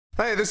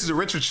Hey, this is a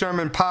Richard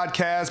Sherman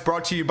podcast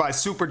brought to you by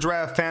Super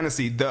Draft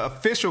Fantasy, the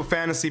official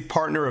fantasy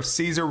partner of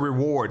Caesar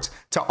Rewards.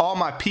 To all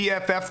my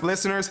PFF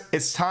listeners,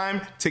 it's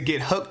time to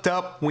get hooked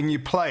up when you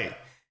play.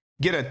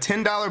 Get a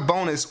 $10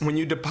 bonus when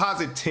you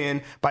deposit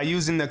 10 by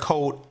using the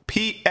code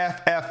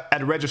PFF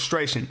at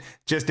registration.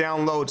 Just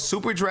download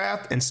Super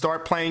Draft and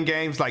start playing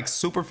games like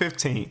Super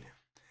 15.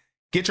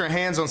 Get your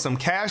hands on some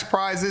cash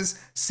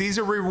prizes,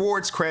 Caesar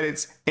Rewards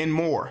credits, and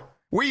more.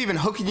 We're even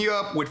hooking you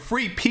up with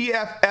free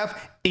PFF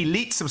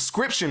Elite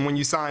subscription when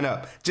you sign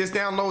up. Just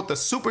download the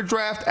Super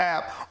Draft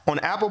app on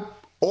Apple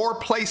or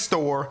Play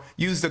Store.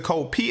 Use the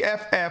code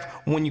PFF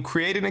when you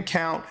create an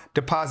account,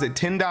 deposit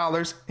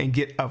 $10, and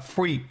get a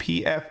free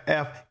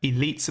PFF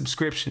Elite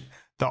subscription.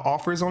 The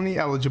offer is only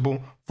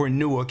eligible for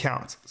new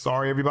accounts.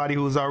 Sorry, everybody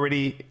who's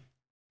already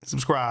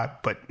subscribed,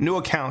 but new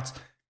accounts,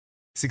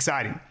 it's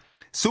exciting.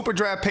 Super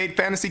Draft paid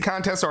fantasy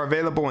contests are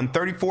available in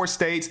 34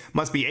 states.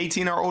 Must be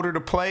 18 or older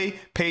to play.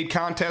 Paid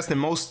contests in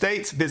most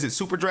states. Visit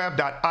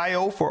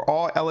superdraft.io for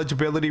all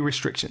eligibility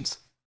restrictions.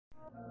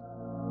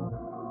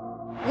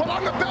 Well,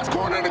 I'm the best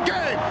corner in the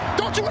game.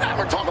 Don't you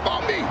ever talk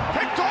about me.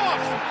 Picked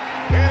off.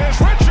 It is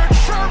Richard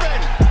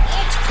Sherman.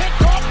 It's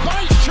picked off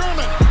by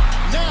Sherman.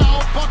 Now,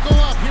 buckle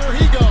up. Here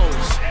he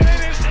goes. And it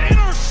is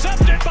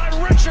intercepted by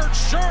Richard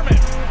Sherman.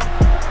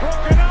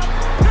 Broken up.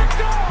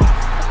 Picked off.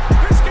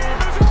 This game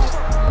is over.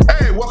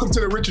 Hey, welcome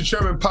to the Richard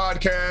Sherman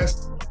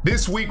podcast.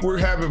 This week we're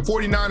having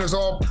 49ers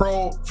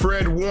All-Pro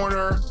Fred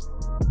Warner.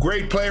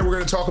 Great player. We're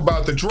going to talk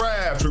about the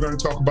draft. We're going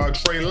to talk about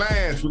Trey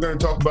Lance. We're going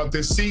to talk about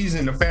this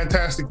season, the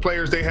fantastic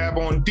players they have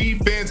on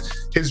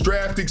defense, his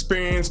draft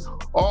experience,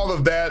 all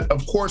of that.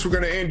 Of course, we're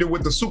going to end it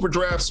with the Super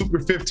Draft Super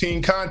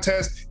 15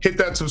 contest. Hit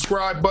that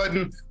subscribe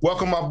button.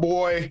 Welcome my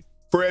boy,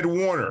 Fred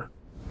Warner.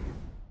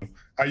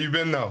 How you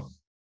been, though?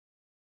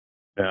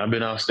 Yeah, I've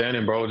been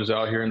outstanding, bro. Just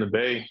out here in the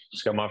Bay.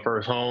 Just got my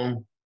first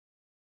home.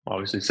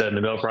 Obviously setting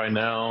it up right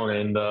now.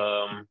 And,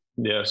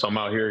 so I'm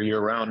out here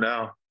year-round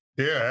now.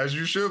 Yeah, as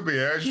you should be,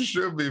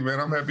 man.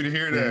 I'm happy to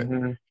hear that.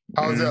 Mm-hmm.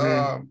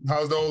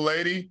 How's the old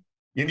lady?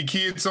 Any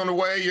kids on the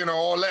way? You know,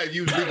 all that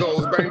usually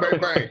goes bang, bang,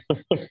 bang.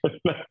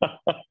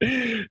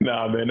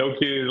 Nah, man, no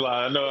kids. Like,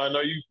 I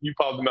know you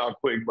popped them out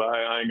quick, but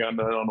I ain't got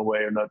nothing on the way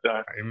or nothing.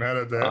 I ain't mad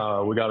at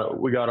that. We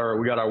got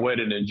our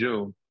wedding in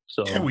June.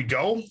 So There we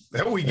go.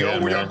 Yeah, Where y'all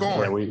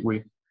going? Yeah,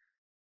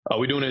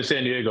 we doing it in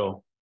San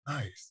Diego.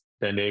 Nice.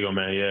 San Diego,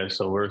 man. Yeah,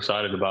 so we're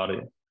excited about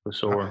it for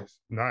sure.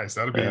 Nice.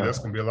 That's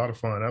gonna be a lot of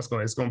fun.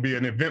 It's gonna be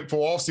an eventful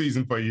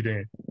offseason for you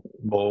then.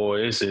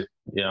 Boy, is it?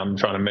 Yeah, I'm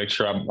trying to make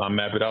sure I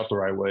map it out the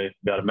right way.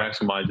 Got to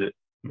maximize it.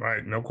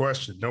 Right, no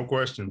question.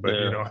 But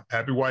you know,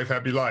 happy wife,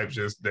 happy life.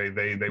 Just they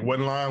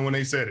wasn't lying when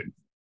they said it.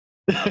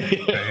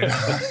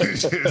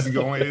 Just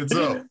going heads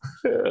up.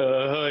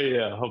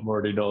 Yeah, I'm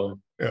already knowing.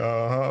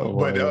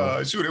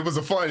 Shoot, it was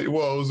a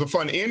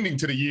fun ending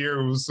to the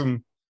year. It was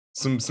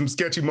some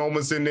sketchy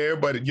moments in there,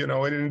 but you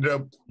know,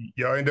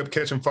 y'all ended up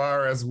catching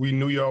fire as we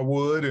knew y'all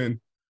would, and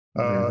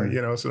you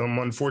know, some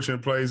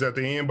unfortunate plays at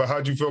the end. But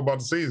how'd you feel about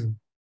the season?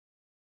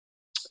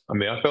 I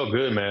mean, I felt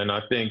good, man.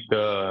 I think,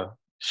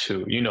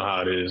 you know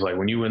how it is. Like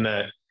when you in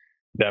that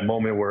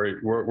moment where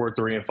we're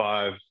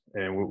 3-5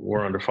 and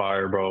we're under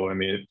fire, bro. I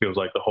mean, it feels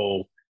like the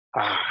whole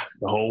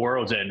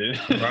world's ending.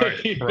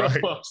 Right, you know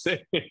right. what I'm saying?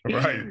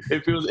 Right.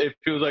 It feels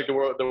like the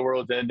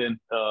world's ending.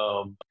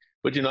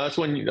 But you know, that's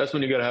when you got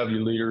to have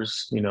your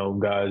leaders, you know,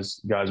 guys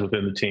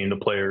within the team, the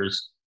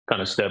players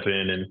kind of step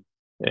in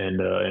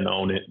and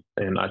own it.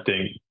 And I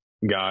think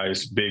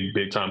guys,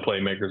 big time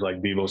playmakers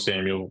like Deebo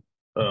Samuel,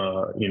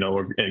 you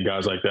know, and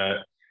guys like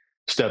that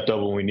stepped up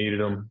when we needed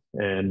them.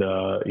 And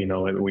you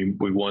know, and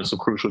we won some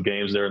crucial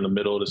games there in the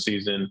middle of the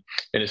season.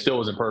 And it still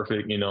wasn't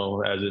perfect, you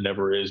know, as it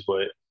never is,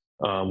 but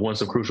won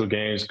some crucial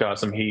games, got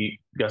some heat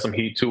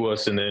to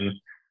us, and then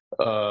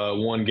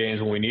won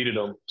games when we needed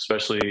them,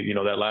 especially, you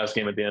know, that last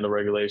game at the end of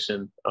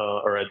regulation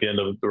or at the end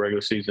of the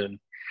regular season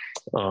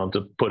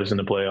to put us in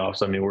the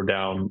playoffs. I mean, we're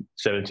down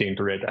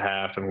 17-3 at the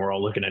half, and we're all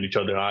looking at each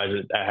other in the eyes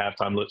at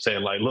halftime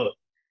saying, like, look,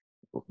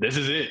 this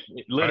is it,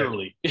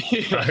 literally.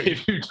 Right.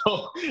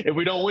 If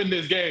we don't win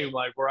this game,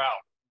 like, we're out.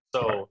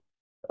 So,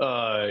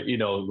 you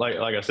know, like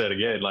I said,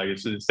 again, like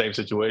it's the same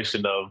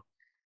situation of,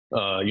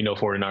 you know,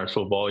 49ers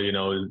football. You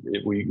know,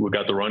 we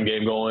got the run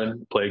game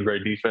going, played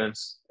great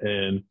defense,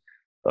 and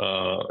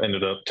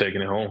ended up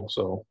taking it home.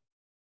 So,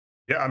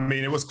 yeah, I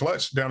mean, it was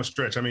clutch down the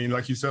stretch. I mean,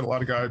 like you said, a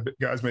lot of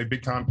guys made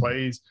big time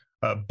plays.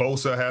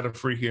 Bosa had a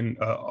freaking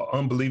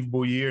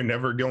unbelievable year.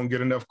 Never gonna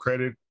get enough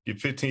credit. Get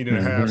 15 and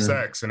a half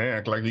sacks and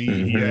act like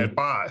he had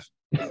 5.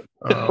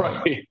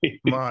 Right.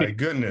 My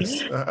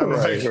goodness.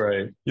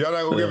 Right. Y'all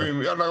not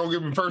gonna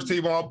give him first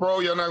team all pro.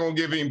 Y'all not gonna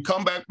give him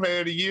comeback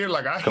player of the year.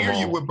 Like I hear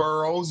you with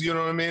Burrows, you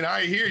know what I mean?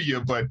 I hear you,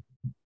 but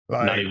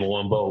like, not even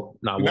one vote.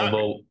 Not one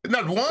vote.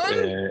 Not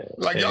one?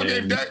 Like y'all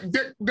gave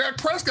Dak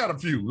Prescott a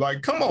few.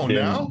 Like, come on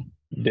now.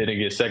 Didn't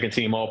get second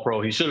team all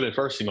pro. He should have been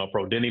first team all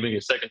pro. Didn't even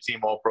get second team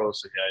all pro.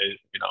 So yeah,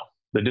 you know,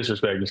 the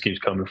disrespect just keeps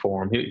coming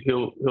for him.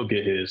 He'll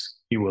get his.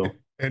 He will.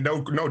 And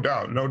no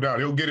doubt,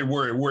 he'll get it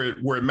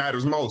where it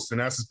matters most, and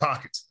that's his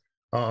pockets.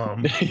 That's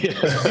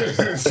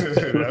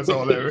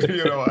all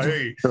that,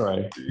 hey,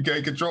 right. you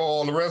can't control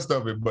all the rest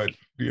of it, but,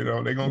 they're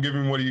going to give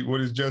him what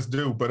is just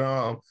due. But,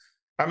 y'all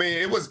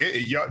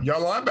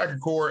linebacker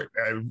core,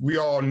 we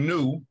all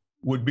knew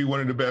would be one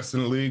of the best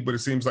in the league, but it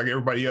seems like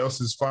everybody else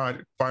is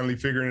finally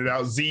figuring it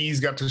out. Z's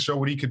got to show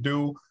what he could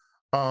do.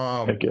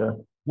 Heck yeah.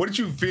 What did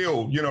you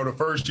feel, the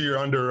first year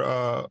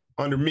under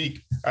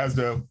Meek as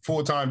the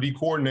full-time D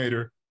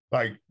coordinator?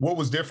 Like, what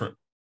was different?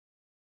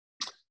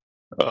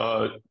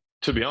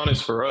 To be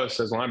honest, for us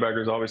as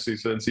linebackers, obviously,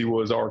 since he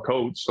was our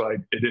coach,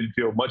 like it didn't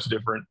feel much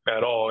different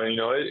at all. And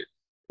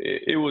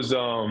it was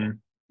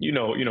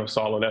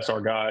solid. That's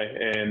our guy,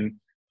 and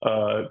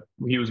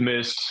he was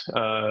missed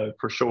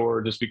for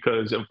sure, just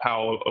because of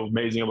how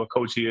amazing of a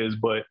coach he is.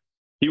 But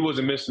he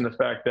wasn't missing the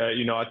fact that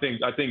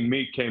I think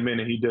Meek came in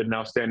and he did an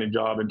outstanding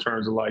job in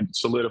terms of like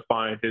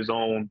solidifying his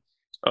own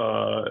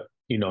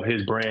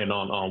his brand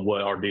on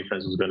what our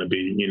defense was going to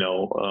be.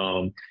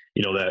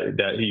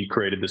 That he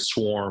created the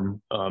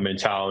swarm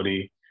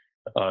mentality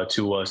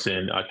to us,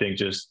 and I think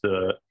just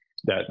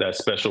that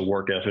special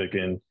work ethic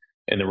and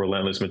the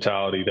relentless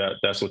mentality,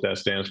 that's what that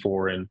stands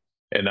for, and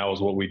that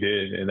was what we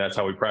did, and that's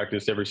how we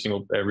practiced every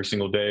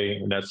single day,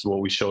 and that's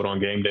what we showed on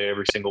game day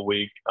every single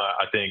week.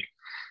 I think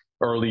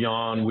early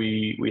on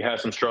we had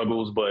some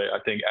struggles, but I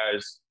think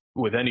as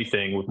with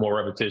anything, with more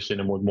repetition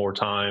and with more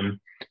time,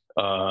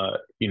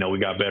 we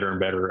got better and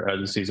better as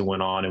the season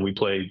went on, and we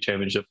played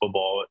championship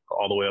football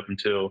all the way up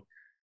until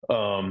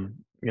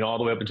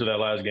that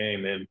last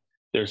game. And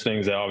there's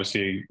things that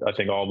obviously I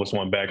think all of us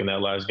went back in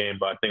that last game,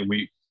 but I think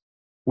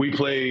we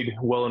played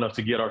well enough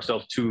to get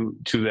ourselves to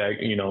that,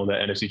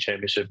 that NFC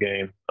championship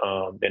game.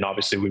 And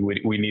obviously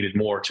we needed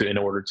more in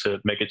order to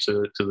make it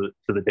to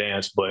the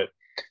dance, but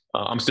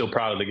I'm still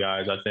proud of the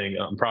guys. I think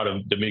I'm proud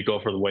of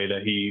DeMeco for the way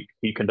that he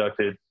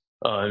conducted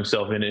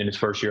himself in his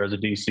first year as a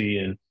DC,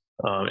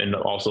 and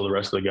also the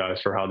rest of the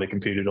guys for how they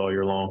competed all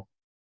year long.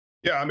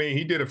 Yeah, I mean,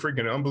 he did a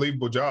freaking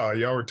unbelievable job.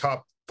 Y'all were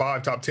top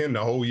 5, top 10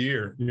 the whole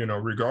year,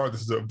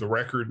 regardless of the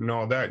record and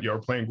all that. Y'all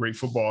were playing great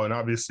football, and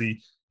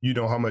obviously,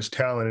 how much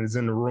talent is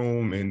in the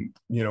room, and,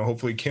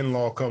 hopefully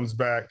Kinlaw comes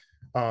back.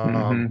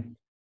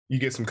 You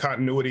get some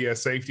continuity at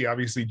safety.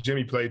 Obviously,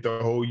 Jimmy played the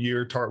whole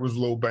year. Tart was a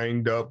little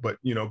banged up, but,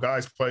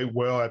 guys played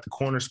well at the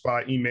corner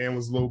spot. E-Man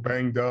was a little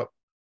banged up.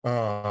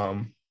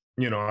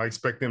 I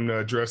expect them to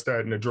address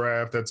that in the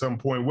draft at some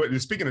point.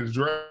 Speaking of the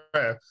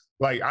draft,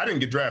 like, I didn't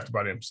get drafted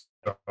by them.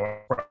 So,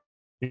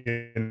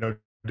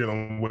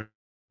 dealing with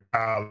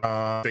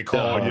how they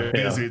call your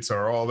visits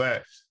or all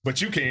that. But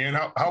you can.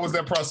 How was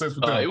that process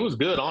with them? It was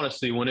good,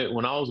 honestly. When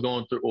I was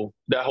going through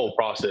that whole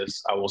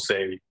process, I will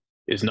say,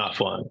 is not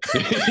fun.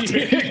 There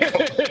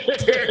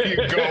you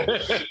go.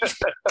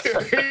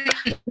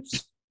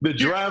 The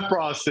draft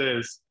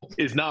process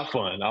is not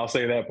fun. I'll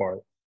say that part.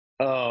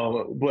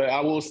 But I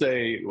will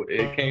say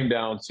it came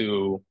down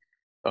to,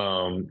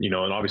 and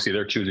obviously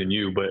they're choosing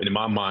you, but in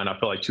my mind, I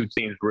felt like two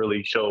teams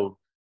really showed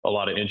a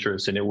lot of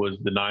interest, and it was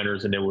the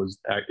Niners and it was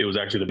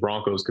actually the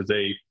Broncos, because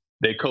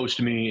they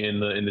coached me in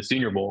the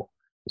Senior Bowl.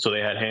 So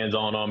they had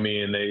hands-on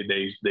me, and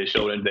they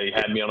showed it. They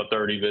had me on a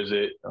 30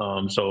 visit.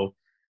 So,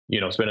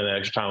 spending that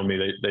extra time with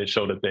me, they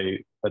showed that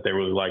they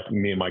really liked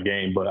me and my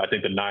game. But I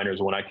think the Niners,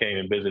 when I came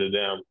and visited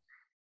them,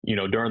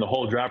 during the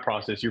whole draft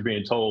process, you're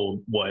being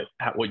told what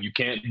you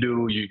can't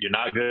do. You're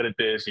not good at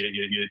this.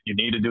 You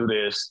need to do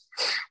this.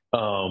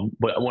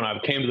 But when I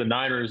came to the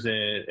Niners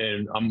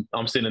and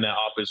I'm sitting in that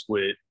office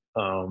with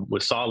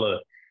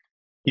Saleh,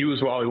 he was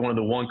probably one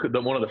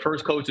of the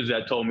first coaches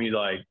that told me,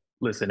 like,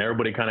 listen,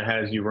 everybody kind of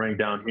has you ranked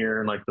down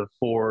here in like the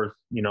 4th,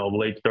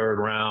 late 3rd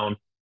round.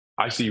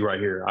 I see you right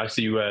here. I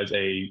see you as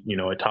a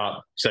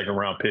top 2nd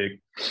round pick.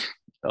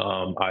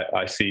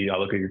 I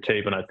look at your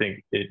tape, and I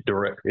think it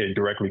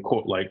directly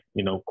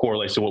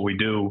correlates to what we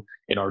do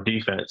in our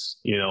defense,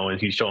 and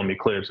he's showing me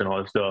clips and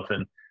all this stuff.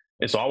 And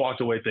so I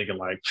walked away thinking,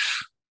 like,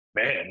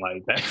 man,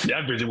 like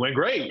that visit went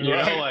great.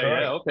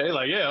 Yeah, okay.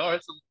 Like, yeah, all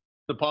right.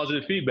 The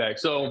positive feedback.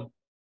 So,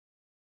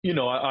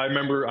 I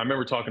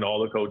remember talking to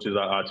all the coaches.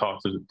 I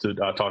talked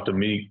to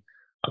Meek,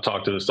 I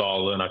talked to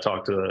Saleh, and I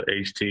talked to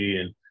HT,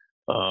 and,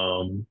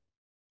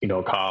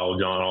 Kyle,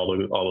 John,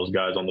 all those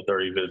guys on the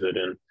 30 visit.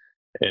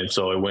 And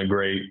so it went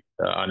great.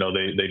 I know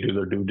they do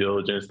their due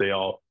diligence. They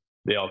all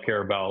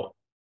care about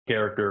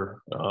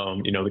character,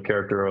 the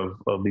character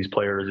of these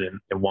players,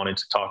 and wanting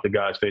to talk to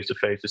guys face to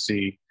face to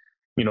see,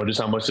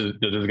 just how much does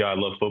this guy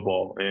love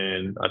football.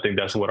 And I think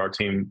that's what our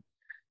team,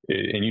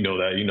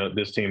 and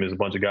this team is a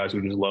bunch of guys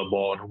who just love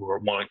ball and who are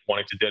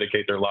wanting to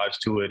dedicate their lives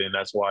to it. And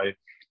that's why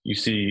you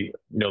see,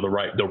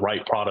 the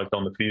right product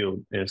on the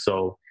field. And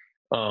so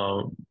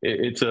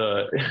it's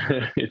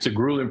a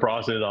grueling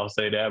process, I'll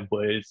say that,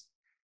 but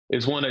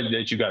it's one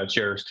that you got to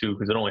cherish too,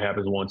 because it only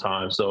happens one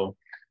time. So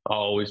I'll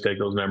always take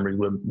those memories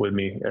with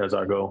me as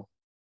I go.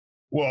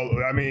 Well,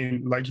 I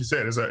mean, like you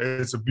said,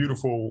 it's a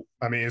beautiful,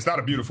 it's not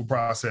a beautiful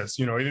process.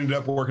 It ended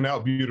up working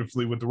out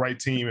beautifully with the right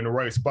team in the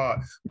right spot.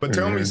 But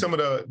tell me some of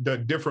the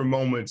different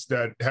moments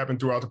that happened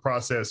throughout the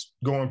process,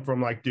 going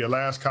from like your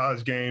last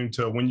college game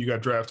to when you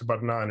got drafted by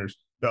the Niners,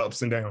 the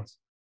ups and downs.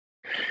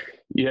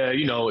 Yeah,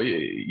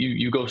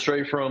 you go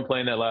straight from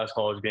playing that last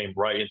college game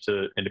right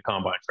into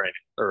combine training,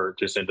 or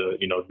just into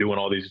doing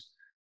all these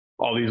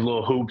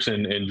little hoops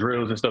and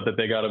drills and stuff that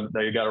they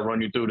gotta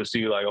run you through to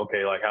see, like,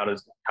 okay, like how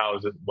is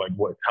it, like,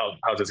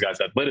 how's this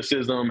guy's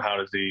athleticism, how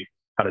does he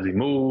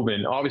move.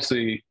 And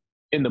obviously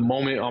in the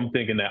moment I'm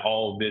thinking that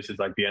all of this is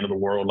like the end of the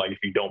world, like if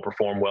you don't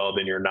perform well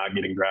then you're not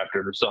getting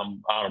drafted or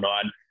something. I don't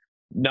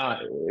know.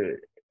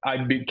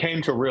 I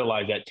came to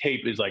realize that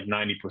tape is like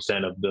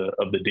 90% of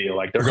the deal.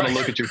 Like they're gonna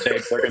look at your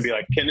tape, they're gonna be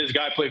like, can this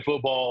guy play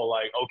football?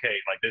 Like, okay,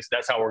 like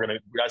that's how we're gonna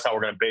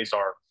base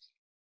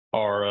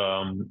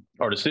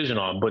our decision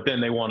on. But then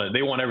they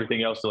want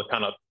everything else to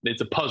kind of,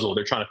 it's a puzzle.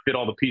 They're trying to fit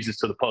all the pieces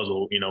to the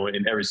puzzle,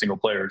 in every single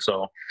player.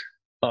 So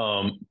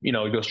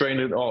go straight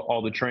into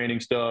all the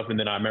training stuff. And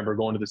then I remember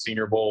going to the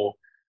Senior Bowl,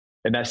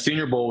 and that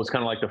Senior Bowl was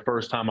kind of like the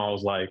first time I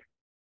was like,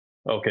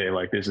 okay,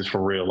 like this is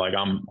for real. Like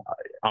I'm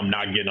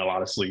not getting a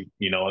lot of sleep.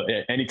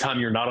 Anytime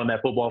you're not on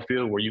that football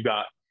field where you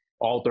got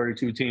all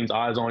 32 teams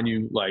eyes on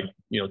you, like,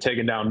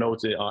 taking down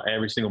notes on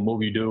every single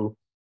move you do,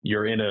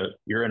 you're in a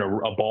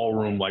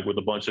ballroom, like with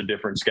a bunch of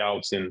different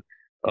scouts and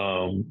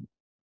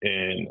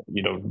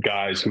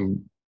guys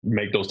who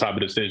make those type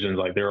of decisions.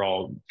 Like they're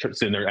all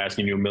sitting there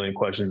asking you a million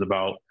questions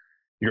about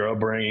your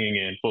upbringing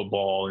and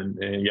football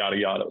and yada,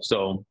 yada.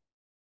 So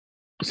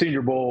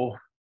Senior Bowl,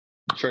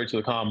 straight to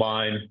the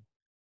combine.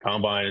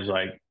 Combine is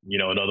like,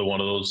 another one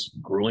of those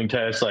grueling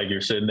tests. Like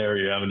you're sitting there,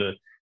 you're having to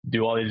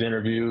do all these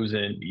interviews,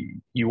 and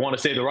you want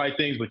to say the right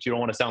things, but you don't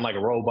want to sound like a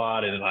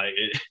robot. And like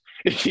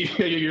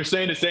you're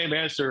saying the same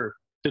answer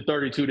to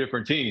 32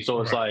 different teams.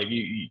 So it's like,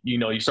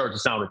 you start to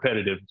sound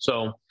repetitive.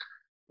 So,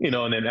 and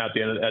then at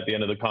the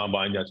end of the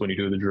combine, that's when you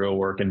do the drill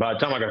work. And by the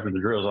time I got through the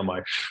drills, I'm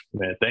like,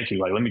 man, thank you.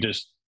 Like, let me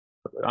just,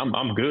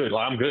 I'm good.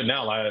 Like, I'm good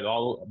now. Like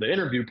all the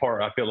interview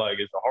part, I feel like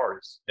is the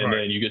hardest. And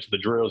then you get to the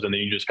drills, and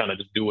then you just kind of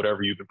just do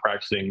whatever you've been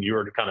practicing. You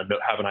already kind of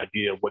have an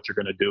idea of what you're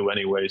going to do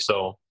anyway.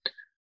 So,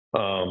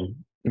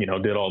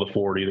 did all the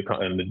 40,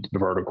 and the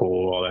vertical,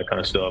 all that kind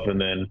of stuff. And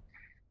then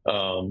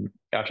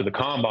after the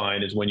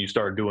combine is when you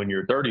start doing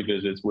your 30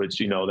 visits,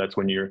 which, that's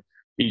when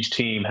each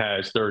team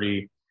has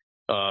 30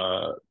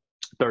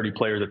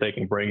 players that they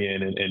can bring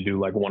in and do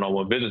like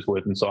one-on-one visits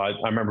with. And so I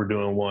remember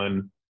doing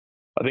one.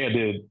 I think I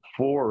did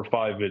 4 or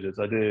 5 visits.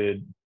 I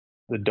did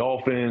the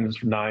Dolphins,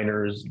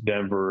 Niners,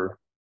 Denver,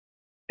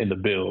 and the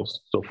Bills.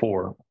 So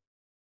 4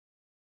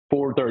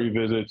 30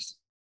 visits.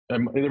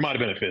 And there might have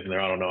been a 5th in there.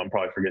 I don't know. I'm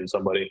probably forgetting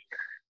somebody.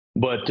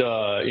 But,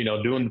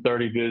 doing the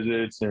 30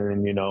 visits,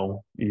 and,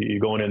 you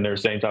going in there,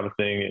 same type of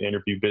thing, an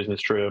interview, business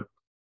trip.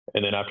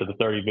 And then after the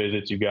 30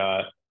 visits, you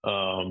got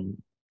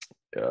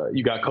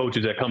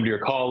coaches that come to your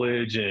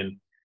college and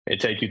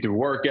take you through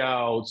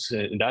workouts,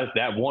 and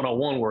that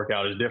one-on-one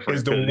workout is different.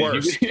 It's the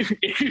worst.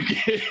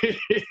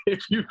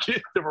 If you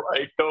get the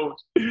right coach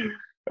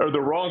or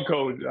the wrong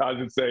coach, I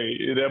should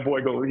say, that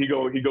boy he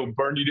go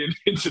burn you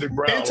into the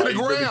ground.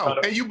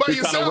 And you by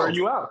yourself. Trying to wear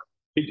you out.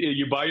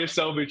 You by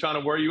yourself, he's trying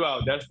to wear you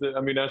out. That's the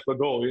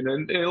goal.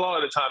 And a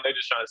lot of the time they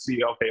just trying to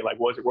see, okay, like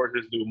where's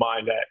this dude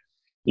mind at?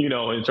 In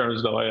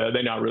terms of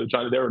they're not really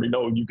trying to. They already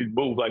know you can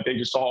move. Like they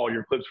just saw all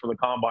your clips from the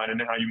combine and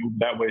then how you move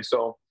that way.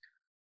 So.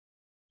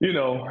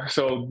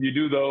 So you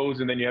do those,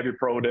 and then you have your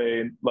pro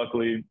day. And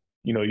luckily,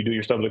 you do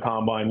your stuff at the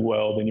combine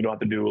well, then you don't have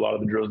to do a lot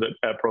of the drills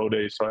at pro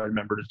day. So I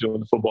remember just doing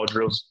the football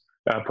drills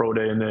at pro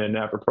day. And then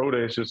after pro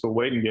day, it's just a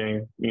waiting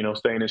game,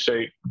 staying in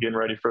shape, getting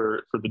ready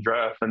for the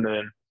draft. And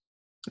then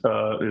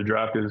the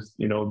draft is,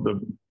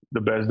 the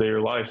best day of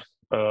your life,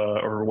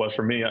 or was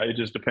for me. It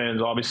just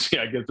depends. Obviously,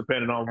 I guess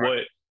depending on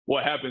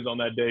what happens on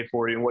that day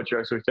for you and what your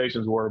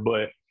expectations were.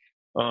 But,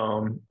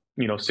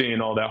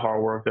 seeing all that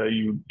hard work that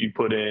you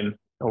put in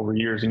over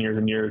years and years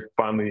and years,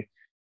 finally,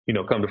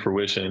 come to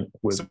fruition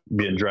with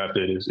being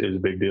drafted is a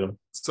big deal.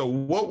 So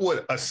what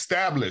would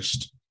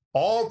established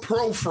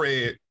all-pro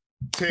Fred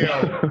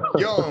tell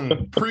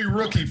young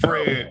pre-rookie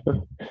Fred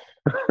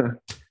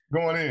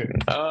going in?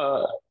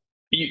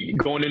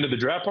 Going into the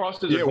draft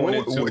process? Yeah,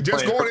 playing for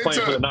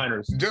the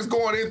Niners? Just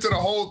going into the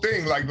whole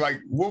thing, like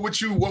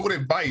what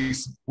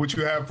advice would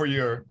you have for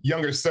your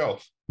younger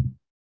self?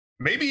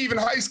 Maybe even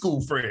high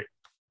school Fred.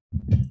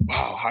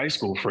 Wow, high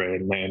school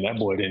Fred, man, that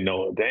boy didn't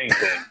know a dang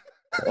thing.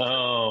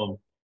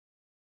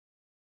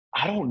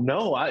 I don't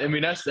know. I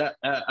mean, that's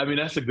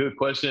a good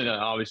question.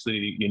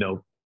 Obviously,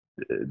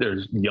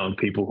 there's young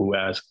people who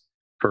ask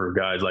for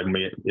guys like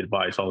me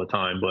advice all the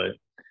time, but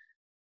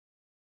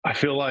I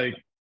feel like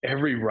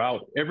every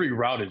route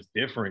is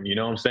different. You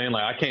know what I'm saying?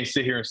 Like I can't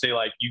sit here and say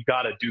like you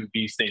got to do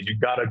these things. You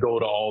got to go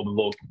to all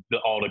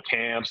the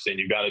camps, and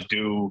you got to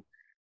do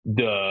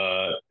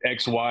the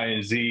X, Y,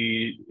 and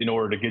Z in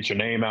order to get your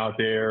name out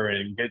there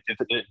and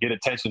get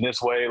attention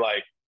this way.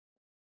 Like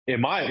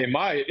in my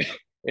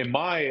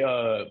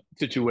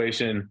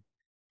situation,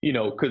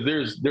 because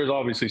there's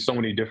obviously so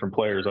many different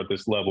players at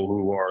this level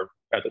who are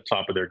at the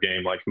top of their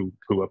game, like who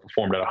have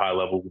performed at a high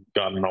level,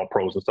 gotten all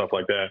pros and stuff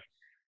like that.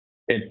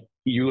 And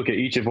you look at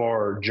each of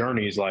our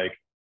journeys, like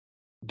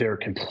they're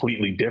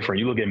completely different.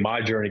 You look at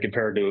my journey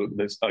compared to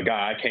a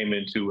guy I came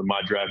into in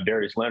my draft,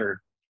 Darius Leonard.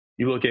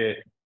 you look at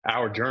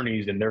our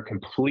journeys and they're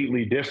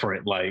completely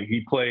different. Like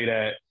he played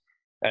at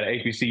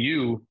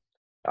APCU,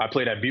 I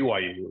played at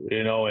BYU,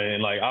 you know,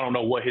 and like I don't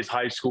know what his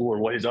high school or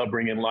what his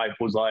upbringing life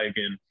was like,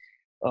 and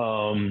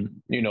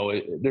you know,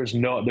 there's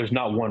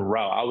not one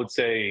route. I would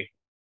say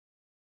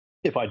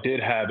if I did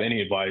have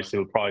any advice, it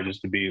would probably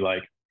just to be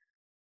like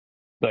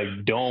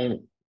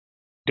don't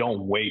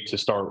wait to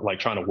start like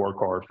trying to work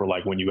hard for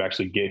like when you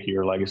actually get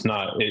here. Like it's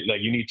not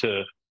like you need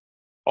to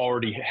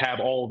already have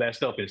all that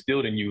stuff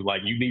instilled in you.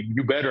 Like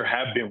you better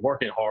have been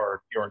working hard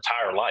your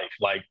entire life.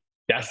 Like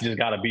that's just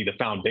got to be the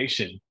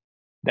foundation.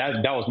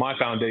 That was my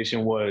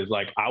foundation, was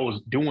like I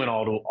was doing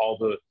all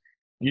the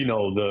you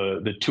know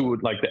the two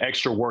like the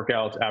extra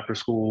workouts after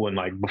school and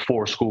like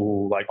before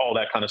school, like all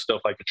that kind of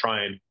stuff, like to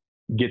try and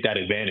get that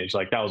advantage.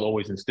 Like that was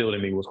always instilled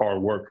in me, was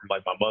hard work from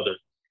like my mother.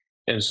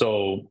 And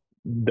so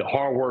the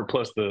hard work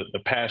plus the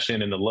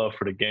passion and the love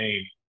for the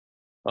game,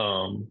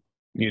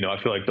 you know,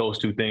 I feel like those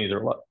two things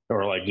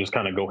are like just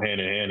kind of go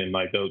hand in hand, and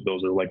like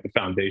those are like the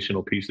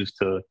foundational pieces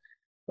to,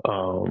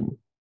 and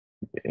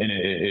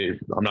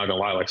I'm not gonna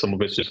lie, like some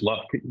of it's just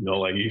luck, you know,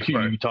 like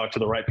you talk to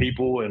the right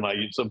people, and like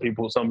some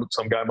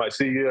guy might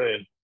see you,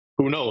 and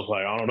who knows,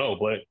 like I don't know,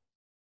 but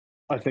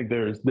I think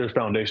there's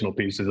foundational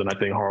pieces, and I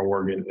think hard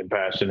work and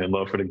passion and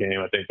love for the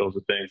game, I think those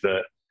are things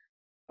that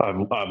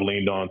I've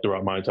leaned on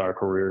throughout my entire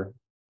career.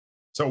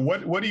 So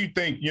what do you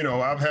think? You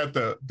know, I've had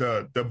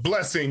the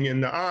blessing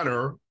and the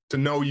honor to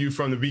know you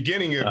from the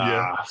beginning of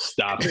your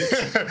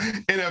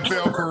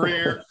NFL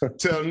career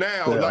till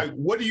now. Yeah. Like,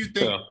 what do you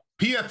think? Yeah.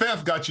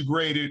 PFF got you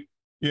graded,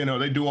 you know,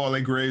 they do all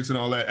their grades and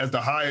all that, as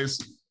the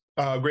highest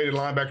graded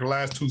linebacker the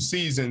last 2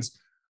 seasons.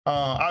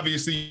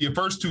 Obviously, your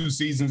first 2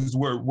 seasons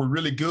were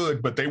really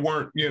good, but they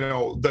weren't, you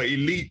know, the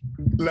elite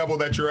level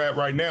that you're at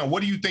right now.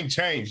 What do you think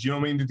changed? You know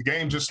what I mean? Did the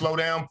game just slow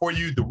down for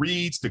you? The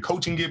reads, the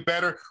coaching get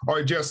better?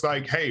 Or just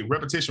like, hey,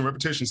 repetition,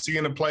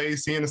 seeing the play,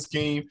 seeing the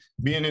scheme,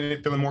 being in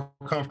it, feeling more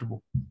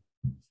comfortable?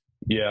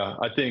 Yeah,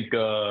 I think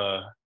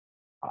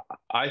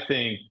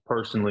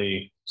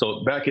personally,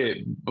 so back at,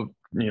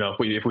 you know,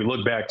 if we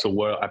look back to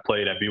what I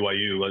played at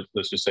BYU,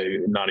 let's just say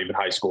not even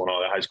high school and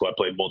all that. High school, I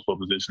played multiple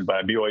positions, but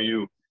at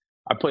BYU,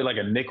 I played like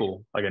a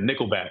nickel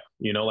back,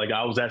 you know, like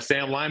I was that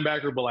Sam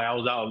linebacker, but like I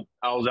was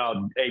out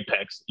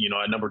apex, you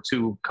know, at number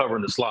 2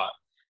 covering the slot.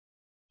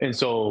 And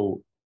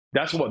so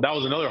that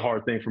was another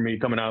hard thing for me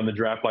coming out in the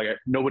draft. Like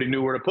nobody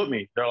knew where to put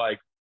me. They're like,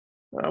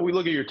 we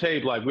look at your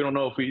tape, like we don't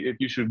know if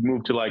you should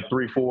move to like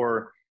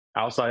 3-4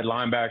 outside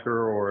linebacker,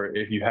 or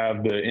if you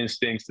have the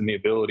instincts and the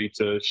ability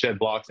to shed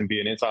blocks and be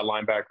an inside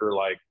linebacker.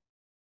 Like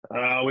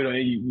we don't,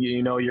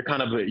 you know, you're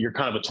kind of a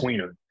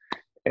tweener.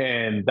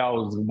 And that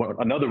was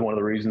another one of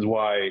the reasons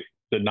why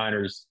the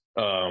Niners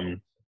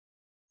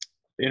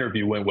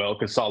interview went well,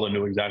 because Saleh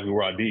knew exactly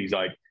where I'd be. He's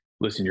like,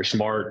 listen, you're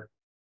smart.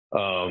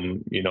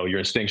 You know, you're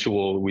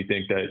instinctual. We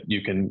think that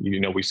you can, you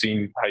know, we've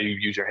seen how you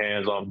use your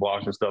hands on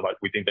blocks and stuff. Like,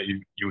 we think that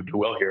you would do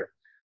well here.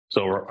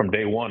 So from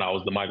day one, I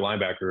was the Mike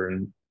linebacker,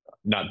 and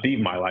not the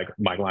Mike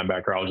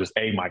linebacker. I was just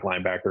a Mike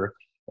linebacker.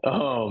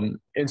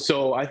 And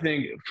so I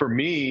think for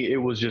me, it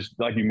was just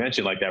like you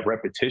mentioned, like that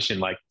repetition,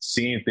 like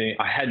seeing things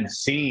I hadn't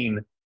seen,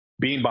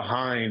 being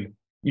behind,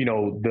 you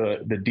know,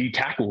 the D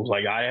tackles.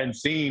 Like I hadn't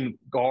seen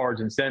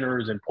guards and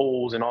centers and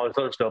pulls and all this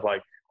other stuff.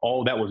 Like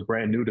all that was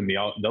brand new to me.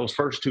 Those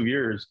first 2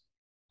 years,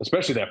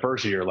 especially that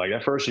first year,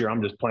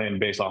 I'm just playing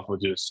based off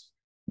of just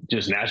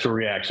natural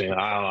reaction.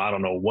 I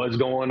don't know what's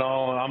going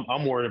on.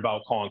 I'm worried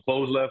about calling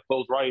close left,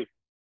 close right,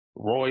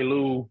 Roy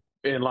Lou,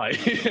 and like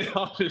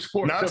not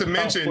to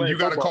mention you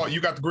got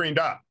the green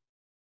dot.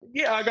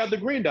 Yeah, I got the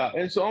green dot.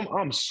 And so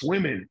I'm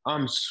swimming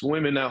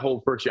that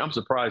whole first year. I'm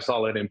surprised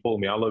Saleh didn't pull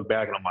me. I look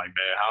back and I'm like,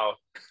 man,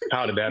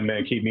 how did that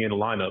man keep me in the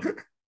lineup?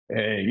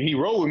 And he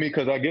rolled with me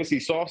because I guess he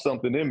saw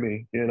something in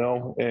me, you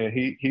know, and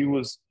he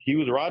was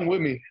riding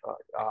with me.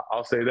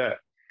 I'll say that.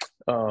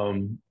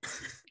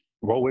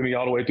 Rolled with me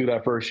all the way through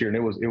that first year. And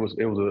it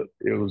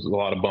was a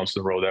lot of bumps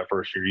in the road that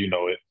first year, you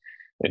know it.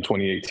 In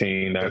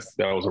 2018, that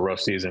was a rough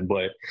season.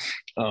 But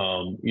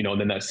you know,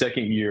 then that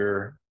second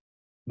year,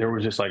 there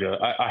was just like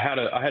I had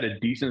a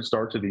decent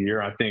start to the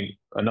year. I think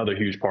another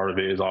huge part of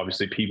it is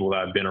obviously people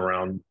that have been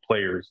around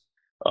players,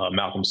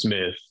 Malcolm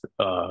Smith,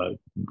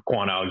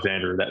 Quan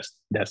Alexander.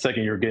 That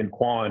second year, getting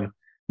Quan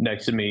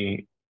next to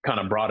me kind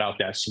of brought out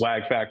that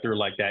swag factor,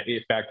 like that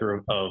it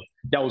factor of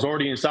that was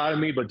already inside of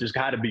me, but just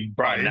had to be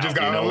brought out. Just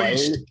got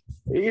unleashed.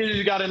 It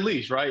just got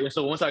unleashed, right? And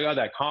so once I got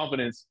that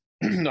confidence,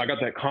 I got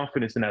that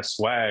confidence and that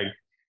swag.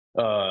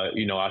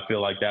 You know, I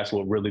feel like that's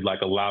what really like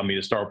allowed me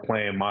to start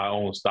playing my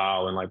own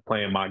style and like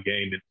playing my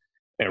game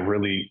and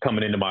really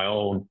coming into my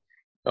own.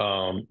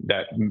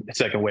 That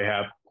second way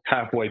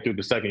halfway through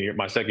my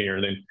second year,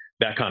 and then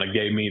that kind of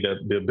gave me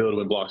the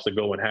building blocks to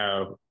go and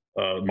have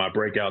my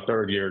breakout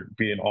third year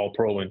being all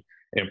pro and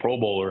Pro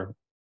Bowler.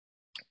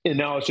 And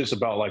now it's just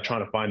about like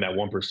trying to find that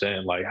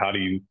 1%. Like, I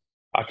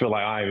feel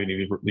like I haven't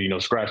even, you know,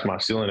 scratched my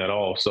ceiling at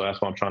all. So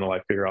that's why I'm trying to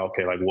like figure out,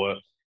 okay, like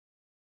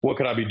what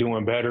could I be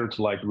doing better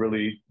to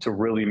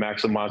really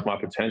maximize my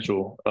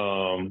potential?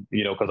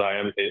 Because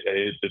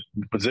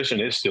the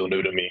position is still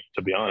new to me,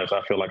 to be honest.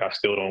 I feel like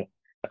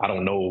I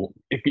don't know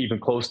if even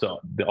close to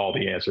all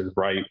the answers,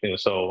 right? And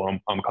so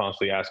I'm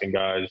constantly asking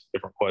guys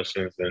different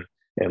questions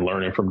and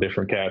learning from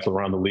different cats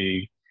around the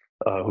league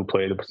who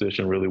play the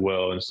position really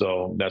well. And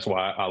so that's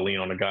why I lean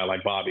on a guy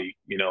like Bobby,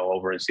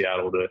 over in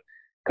Seattle to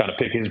kind of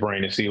pick his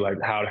brain and see like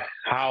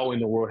how in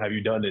the world have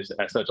you done this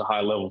at such a high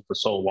level for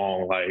so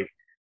long? Like,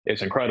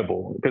 it's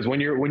incredible because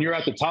when you're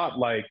at the top,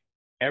 like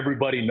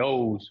everybody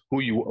knows who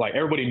you like.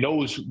 Everybody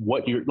knows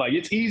what you're like.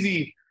 It's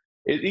easy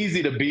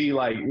to be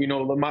like,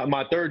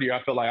 my third year,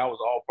 I feel like I was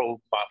all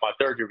pro my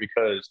third year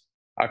because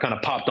I kind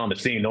of popped on the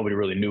scene. Nobody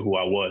really knew who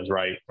I was.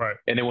 Right.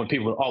 And then when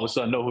people all of a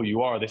sudden know who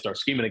you are, they start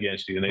scheming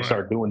against you and they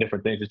start doing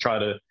different things to try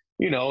to,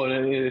 and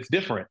it's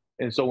different.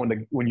 And so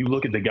when you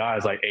look at the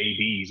guys like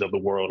ADs of the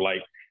world,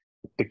 like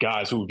the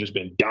guys who've just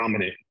been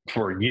dominant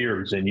for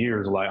years and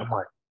years, like, I'm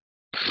like,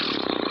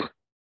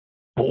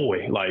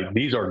 boy, like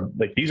these are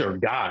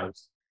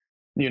guys,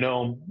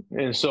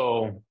 and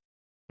so,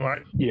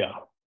 yeah,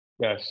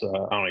 that's,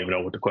 I don't even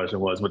know what the question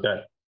was with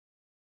that.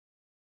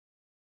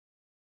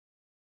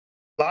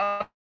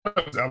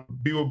 I'll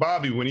be with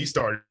Bobby when he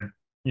started,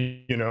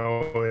 and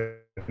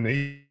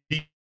he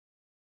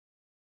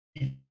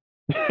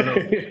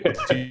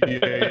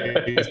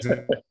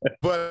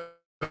but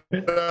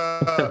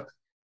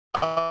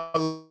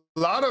a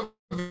lot of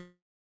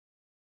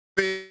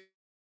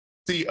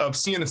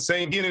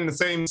seeing getting the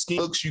same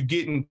scheme looks you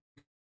getting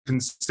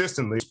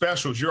consistently.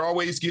 Specials, you're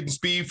always getting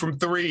speed from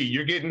three.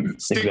 You're getting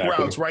stick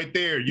routes right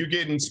there. You're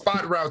getting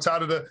spot routes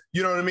out of the,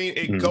 you know what I mean?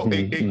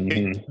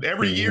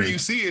 Every year you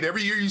see it.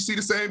 Every year you see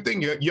the same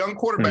thing. You're a young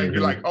quarterback,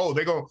 you're like, oh,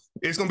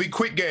 it's going to be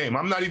quick game.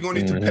 I'm not even going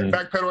to need to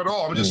backpedal at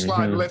all. I'm just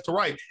sliding left to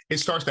right. It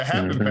starts to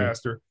happen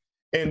faster.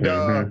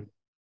 And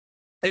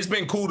it's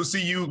been cool to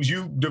see you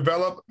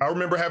develop. I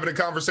remember having a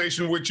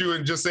conversation with you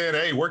and just saying,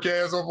 hey, work your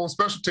ass off on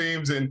special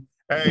teams and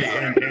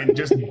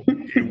just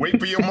wait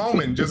for your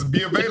moment. Just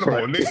be available.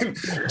 And then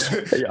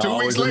 2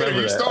 weeks later,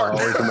 you start.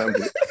 I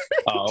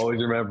always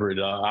remember it.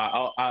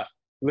 I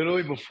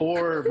literally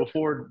before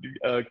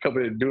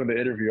coming doing the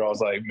interview, I was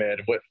like, man,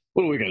 what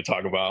are we going to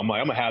talk about? I'm like,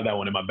 I'm going to have that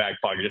one in my back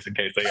pocket just in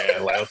case they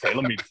add. Like, okay,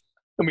 let me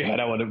have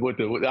that one.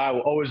 I will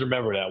always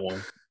remember that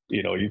one.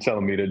 You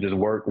telling me to just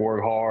work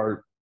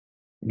hard,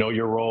 know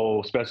your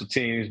role, special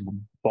teams,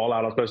 ball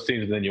out on special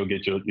teams, and then you'll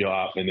get your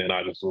op. And then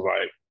I just was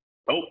like,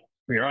 oh,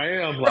 here I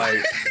am.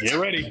 Like, get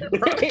ready.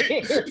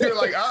 You're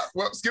like,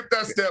 well, skip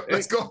that step.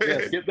 Let's go ahead.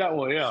 Yeah, skip that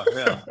one. Yeah.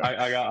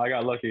 I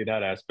got lucky in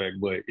that aspect,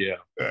 but yeah.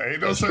 Ain't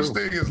no such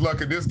thing as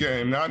luck in this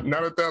game. Not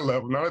at that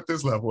level. Not at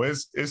this level.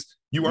 It's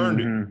you earned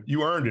it.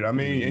 You earned it. I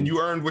mean, and you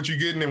earned what you're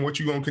getting and what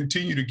you're gonna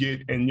continue to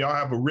get. And y'all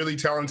have a really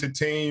talented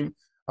team.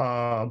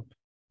 Y'all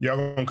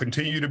gonna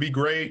continue to be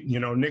great.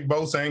 Nick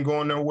Bosa ain't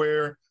going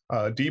nowhere.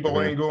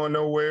 Debo ain't going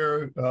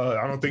nowhere.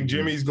 I don't think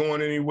Jimmy's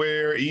going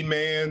anywhere.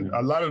 E-Man,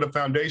 a lot of the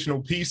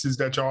foundational pieces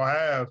that y'all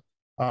have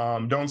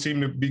don't seem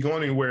to be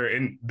going anywhere,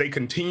 and they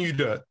continue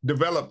to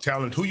develop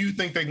talent. Who you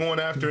think they're going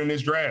after in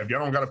this draft?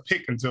 Y'all don't got to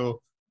pick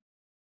until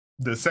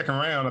the second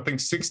round. I think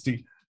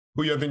 60.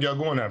 Who y'all think y'all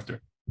going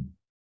after?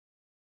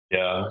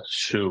 Yeah,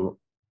 shoot.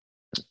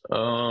 I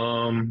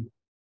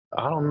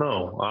don't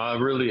know.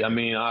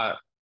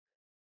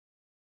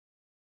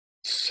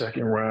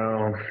 Second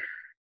round.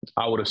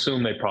 I would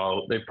assume they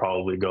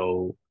probably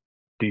go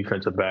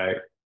defensive back,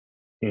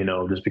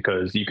 just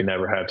because you can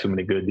never have too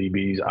many good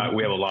DBs.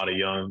 We have a lot of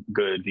young,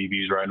 good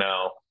DBs right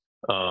now.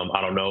 I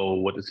don't know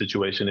what the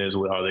situation is.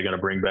 Are they going to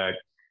bring back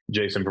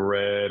Jason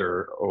Verrett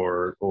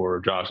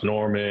or Josh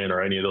Norman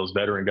or any of those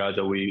veteran guys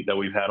that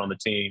we've had on the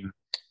team?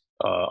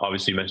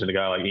 Obviously, you mentioned a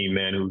guy like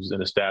E-Man, who's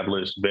an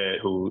established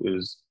vet, who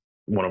is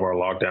one of our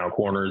lockdown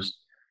corners.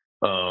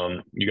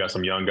 You got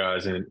some young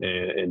guys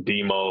in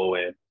Demo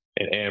and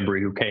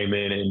Ambry, who came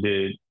in and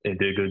did a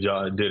good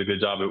job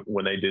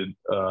when they did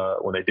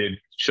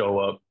show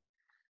up.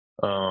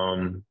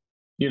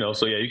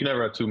 So yeah, you can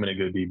never have too many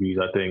good DBs.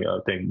 I think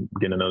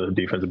getting another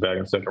defensive back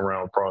in the second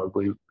round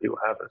probably be what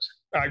happens.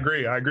 I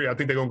agree. I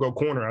think they're gonna go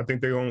corner. I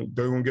think they're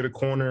gonna get a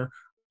corner.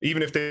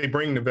 Even if they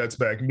bring the vets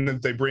back, even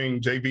if they bring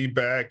JV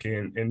back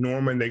and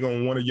Norman, they're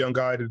going to want a young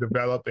guy to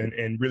develop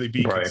and really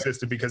be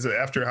consistent, because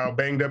after how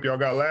banged up y'all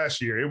got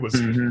last year, it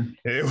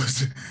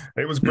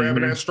was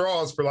grabbing at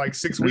straws for like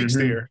 6 weeks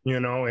there,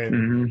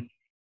 and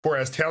for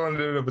as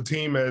talented of a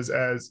team as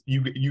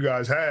you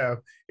guys have,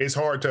 it's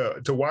hard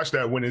to watch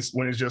that when it's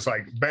just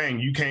like, bang,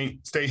 you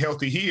can't stay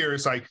healthy here.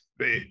 It's like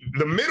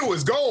the middle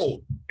is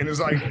gold. And it's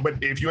like, but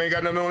if you ain't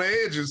got nothing on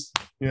the edges,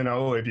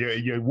 if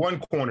you're one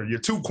corner, your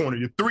two corner,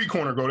 your three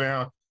corner go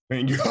down,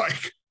 and you're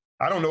like,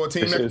 I don't know a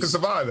team that can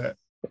survive that.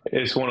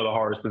 It's one of the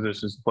hardest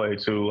positions to play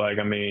too. Like,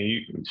 I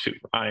mean,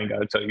 I ain't got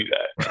to tell you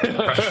that.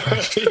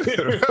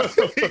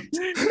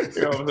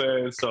 You know what I'm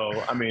saying? So,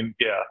 I mean,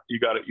 yeah, you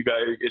got it.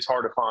 It's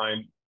hard to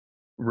find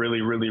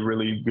really, really,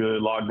 really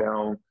good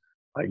lockdown.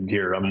 Like,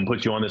 here, I'm gonna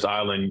put you on this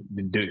island,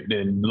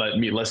 and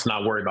let's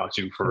not worry about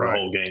you for the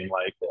whole game.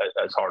 Like,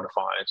 that's hard to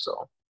find.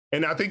 So,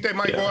 And I think they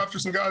might go after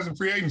some guys in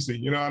free agency.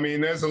 You know, I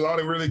mean, there's a lot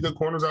of really good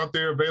corners out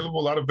there available,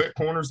 a lot of vet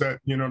corners that,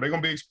 you know, they're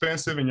going to be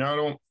expensive, and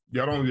y'all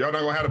not going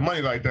to have the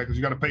money like that because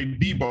you got to pay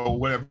Debo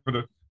whatever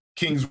the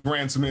King's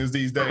ransom is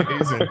these days.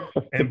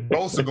 And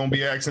Bosa going to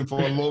be asking for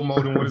a little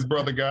more than what his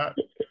brother got.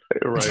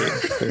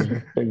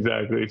 Right.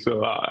 Exactly.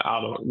 So I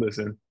don't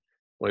listen.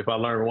 Well, if I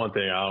learn one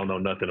thing I don't know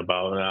nothing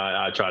about,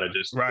 I try to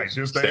just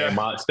stay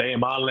in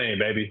my lane,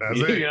 baby.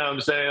 You know what I'm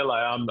saying?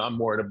 Like I'm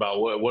worried about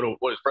what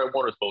is Fred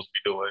Warner supposed to be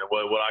doing, and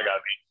what I got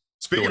to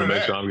be doing to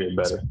make sure I'm getting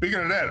better.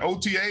 Speaking of that,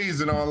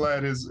 OTAs and all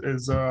that is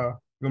going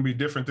to be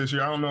different this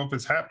year. I don't know if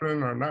it's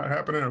happening or not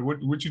happening, or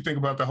what you think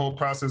about the whole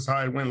process,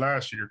 how it went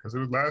last year, because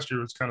last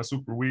year it was kind of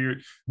super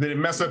weird. Did it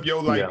mess up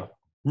your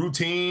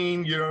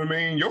routine? You know what I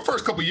mean? Your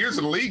first couple of years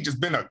of the league just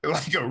been a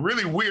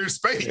really weird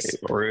space.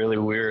 Really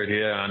weird.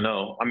 Yeah, I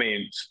know. I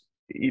mean,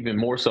 even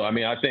more so. I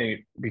mean, I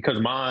think because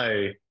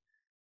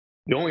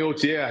the only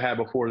OTA I had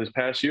before this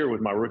past year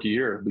was my rookie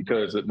year,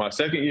 because my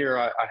second year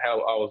I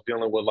was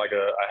dealing with I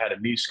had a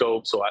knee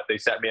scope, so they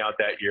sat me out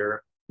that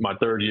year. My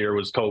third year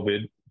was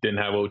COVID, didn't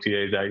have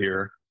OTAs that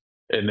year.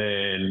 And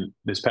then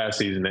this past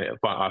season,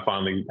 I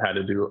finally had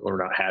to do, or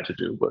not had to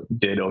do, but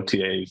did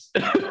OTAs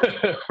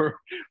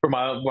for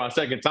my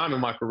second time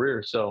in my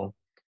career. So,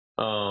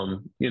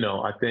 you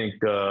know, I think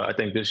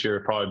this year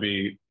will probably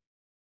be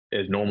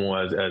as normal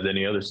as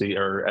any other season,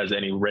 or as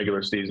any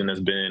regular season has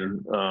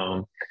been,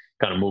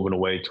 kind of moving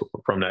away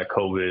from the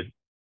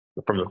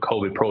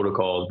COVID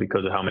protocols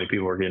because of how many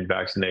people are getting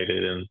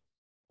vaccinated. And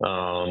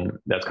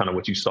that's kind of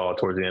what you saw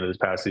towards the end of this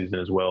past season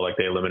as well. Like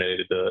they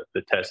eliminated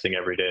the testing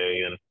every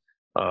day, and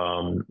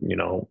you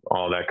know,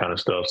 all that kind of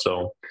stuff.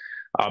 So,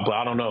 but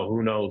I don't know.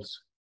 Who knows?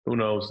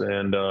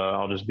 And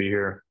I'll just be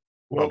here.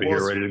 I'll be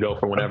here ready to go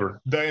for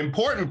whenever. The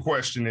important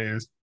question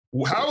is,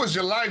 how has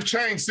your life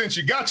changed since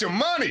you got your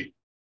money?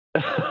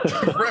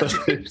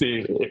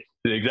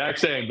 The exact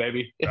same,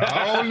 baby.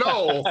 I don't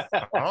know.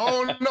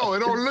 It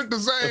don't look the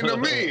same to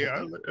me.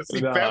 I see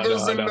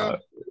feathers in the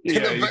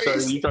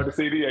vase. You start to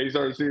see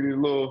these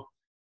little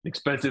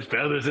expensive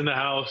feathers in the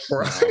house.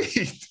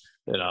 Right.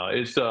 You know,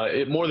 it's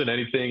more than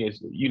anything, it's,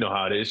 you know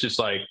how it is. It's just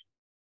like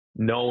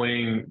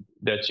knowing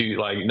that you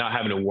like not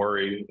having to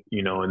worry,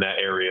 you know, in that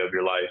area of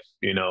your life,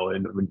 you know,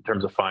 in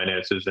terms of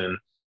finances, and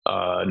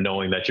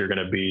knowing that you're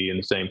going to be in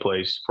the same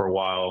place for a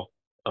while,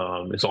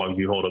 as long as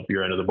you hold up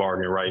your end of the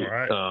bargain, right?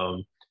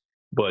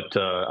 But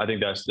I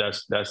think that's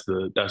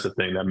the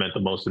thing that meant the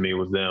most to me,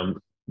 was them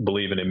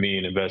believing in me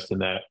and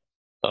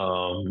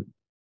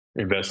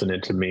investing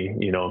into me,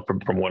 you know,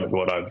 from what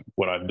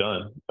I've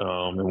done,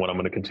 and what I'm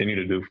going to continue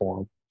to do for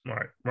them.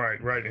 Right.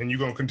 And you're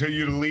going to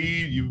continue to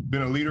lead. You've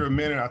been a leader of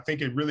men, and I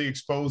think it really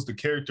exposed the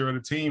character of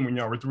the team when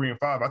y'all were 3-5.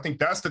 I think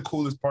that's the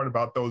coolest part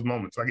about those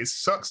moments. Like, it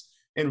sucks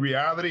in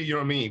reality, you know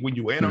what I mean, when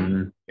you in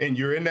them and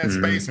you're in that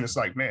space, and it's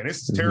like, man,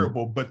 this is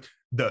terrible. But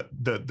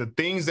the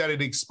things that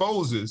it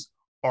exposes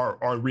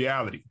are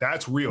reality.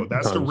 That's real.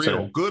 That's the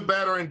real. Good,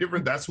 bad, or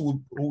indifferent. That's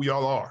who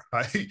y'all are.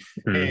 Right?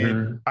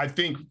 And I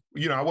think,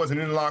 you know, I wasn't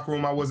in the locker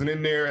room. I wasn't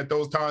in there at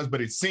those times, but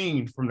it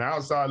seemed from the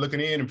outside looking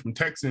in, and from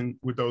texting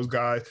with those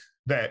guys,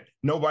 that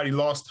nobody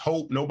lost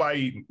hope.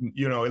 Nobody,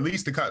 you know, at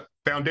least the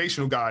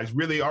foundational guys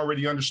really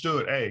already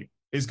understood, hey,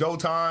 it's go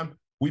time.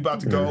 We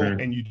about to go.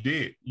 And you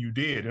did.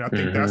 And I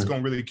think that's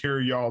going to really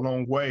carry y'all a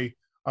long way,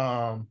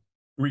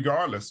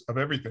 regardless of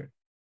everything.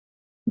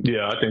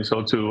 Yeah, I think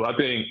so too. I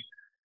think,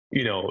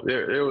 you know,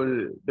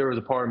 there was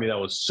a part of me that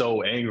was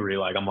so angry.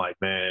 Like, I'm like,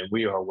 man,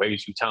 we are way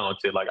too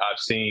talented. Like, I've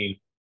seen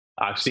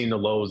the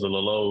lows of the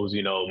lows,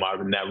 you know,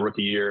 in that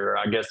rookie year.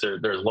 I guess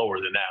there's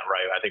lower than that,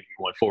 right? I think you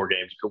won 4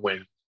 games, you could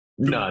win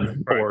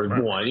none or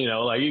one, you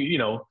know, like, you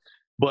know.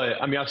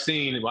 But I mean, I've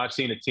seen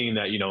a team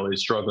that, you know,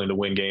 is struggling to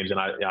win games, and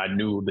I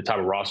knew the type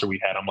of roster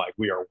we had. I'm like,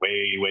 we are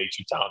way, way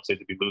too talented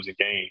to be losing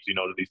games, you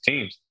know, to these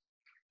teams.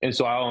 And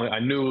so I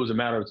knew it was a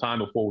matter of time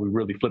before we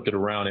really flipped it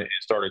around and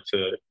started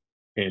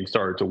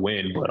to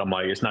win. But I'm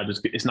like, it's not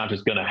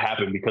just gonna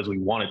happen because we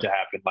want it to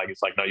happen. Like,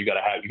 it's like, no, you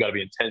gotta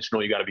be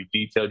intentional, you gotta be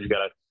detailed, you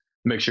gotta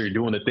make sure you're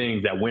doing the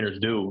things that winners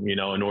do, you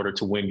know, in order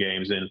to win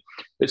games. And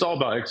it's all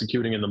about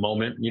executing in the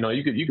moment. You know,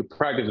 you could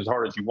practice as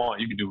hard as you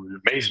want. You can do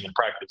amazing in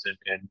practice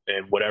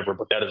and whatever,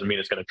 but that doesn't mean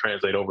it's going to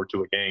translate over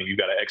to a game. You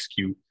got to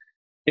execute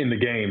in the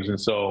games. And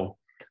so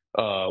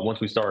once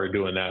we started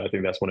doing that, I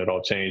think that's when it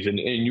all changed. And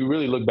you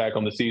really look back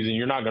on the season,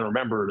 you're not going to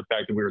remember the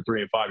fact that we were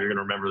 3-5. You're going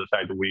to remember the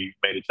fact that we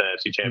made it to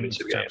the NFC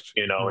Championship game,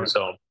 you know? And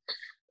so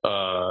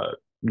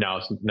now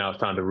it's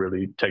time to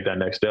really take that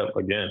next step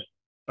again.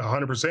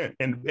 100%.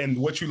 And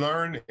what you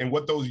learn, and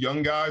what those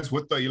young guys,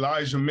 what the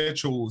Elijah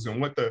Mitchells,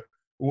 and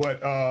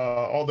what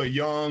all the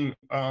young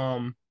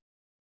Jauan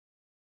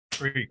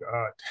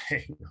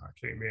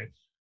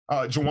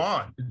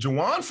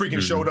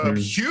freaking showed up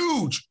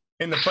huge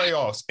in the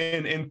playoffs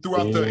and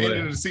throughout the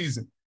end of the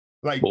season.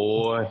 Like,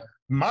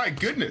 my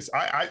goodness,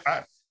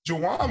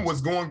 Jauan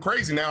was going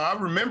crazy. Now, I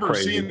remember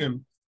seeing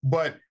him,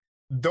 but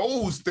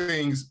those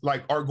things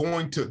like are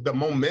going to, the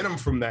momentum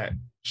from that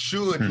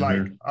should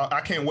like, I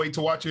can't wait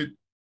to watch it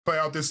play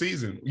out this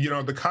season. You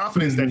know, the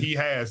confidence that he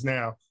has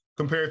now,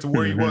 compared to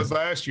where he was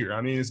last year.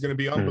 I mean, it's going to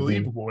be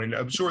unbelievable, and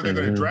I'm sure they're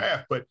going to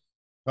draft, but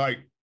like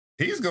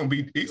he's going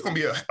to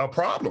be a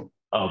problem.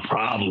 A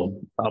problem,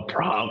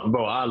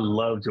 bro. I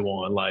love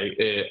Jauan. Like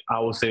I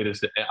will say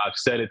this. I've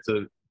said it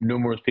to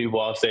numerous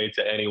people. I'll say it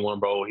to anyone,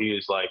 bro. He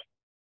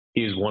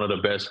is one of the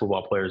best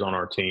football players on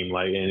our team.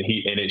 Like, and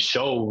it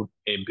showed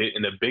in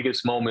the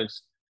biggest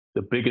moments,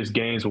 the biggest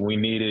games when we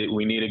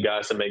needed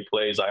guys to make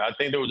plays. Like, I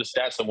think there was a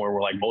stat somewhere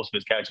where like most of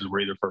his catches were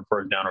either for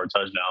first down or a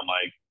touchdown.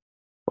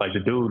 Like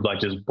the dude like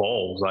just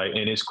balls. Like,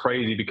 and it's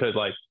crazy because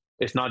like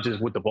it's not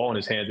just with the ball in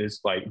his hands. It's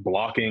like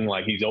blocking.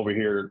 Like he's over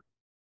here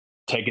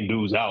taking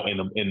dudes out in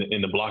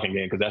the blocking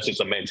game, because that's just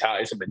a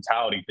mentality. It's a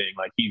mentality thing.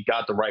 Like he's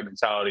got the right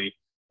mentality.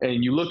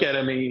 And you look at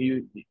him and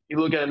you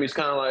look at him, he's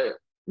kind of like,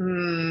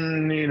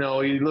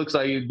 he looks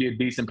like he'd be a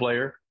decent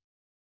player.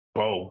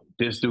 Bro,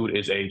 this dude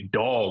is a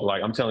dog.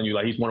 Like I'm telling you,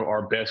 like he's one of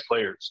our best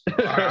players.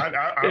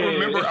 I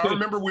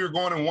remember we were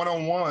going in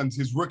one-on-ones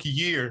his rookie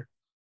year.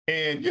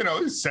 And,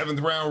 his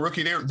 7th round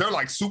rookie, they're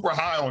like super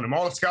high on him.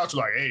 All the scouts are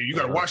like, hey, you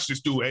got to watch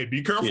this dude. Hey,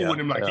 be careful with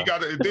him. Like, he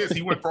got this.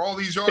 He went for all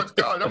these yards.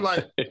 God, I'm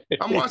like,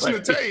 I'm watching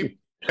the tape,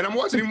 and I'm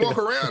watching him walk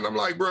around. I'm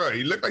like, bro,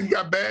 he looked like he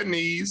got bad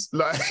knees.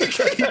 Like, he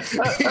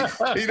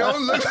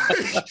don't look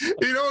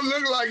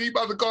like he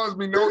about to cause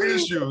me no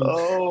issues.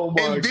 Oh,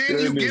 my And then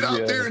you get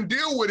out there and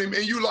deal with him,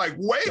 and you like,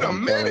 wait a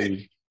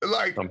minute.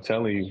 Like, I'm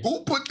telling you.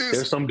 Who put this?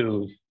 There's some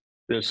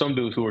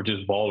dudes who are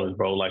just ballers,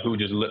 bro. Like who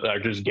just are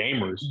just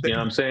gamers. You know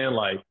what I'm saying?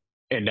 Like,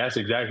 and that's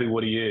exactly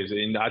what he is.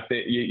 And I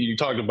think you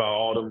talked about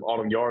all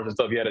them yards and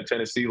stuff he had at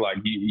Tennessee. Like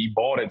he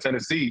balled at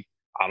Tennessee.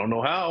 I don't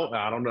know how.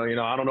 I don't know.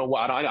 I don't know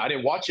why. I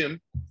didn't watch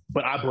him,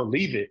 but I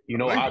believe it.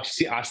 I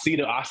see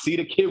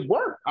the kid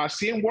work. I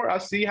see him work. I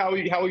see how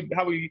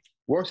he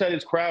works at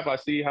his craft. I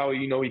see how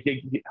he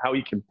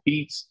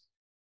competes.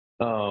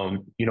 I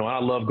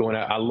love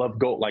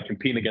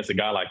competing against a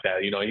guy like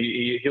that.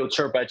 He'll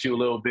chirp at you a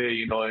little bit,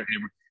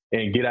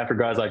 and get after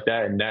guys like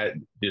that, and that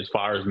just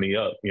fires me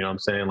up. You know what I'm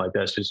saying? Like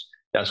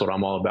that's what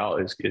I'm all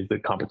about is the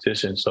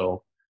competition.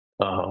 So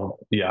I love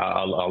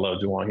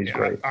Jauan. He's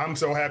great. I'm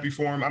so happy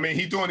for him. I mean,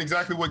 he's doing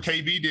exactly what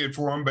KB did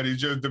for him, but he's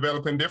just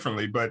developing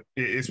differently. But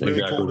it's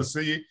really cool to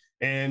see.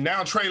 And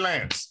now Trey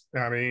Lance.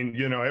 I mean,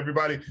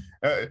 everybody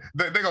they're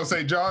gonna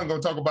say John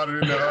gonna talk about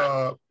it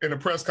in a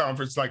press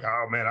conference. Like,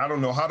 oh man, I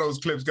don't know how those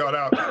clips got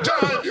out.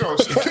 John,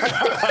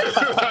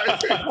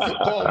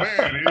 oh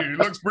man, he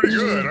looks pretty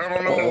good. I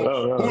don't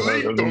know who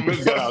leaked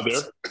them out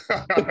there.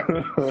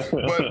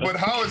 but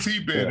how has he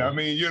been? Yeah. I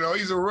mean,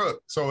 he's a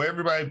rook. So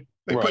everybody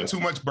put too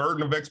much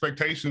burden of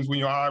expectations when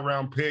you're a high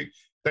round pick.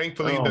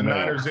 Thankfully, the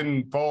Niners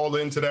didn't fall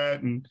into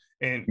that and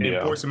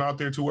force him out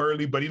there too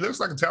early. But he looks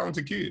like a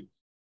talented kid.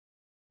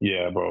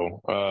 Yeah,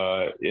 bro.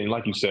 And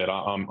like you said,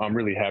 I'm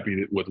really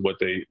happy with what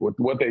they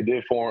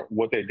did for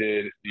what they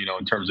did.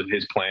 In terms of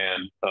his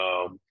plan,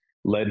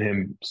 letting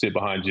him sit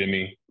behind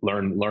Jimmy,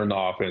 learn the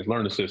offense,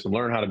 learn the system,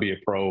 learn how to be a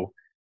pro.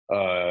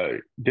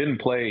 Didn't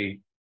play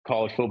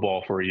college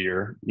football for a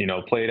year.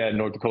 Played at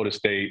North Dakota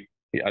State.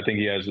 I think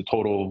he has a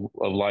total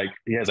of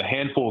he has a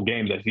handful of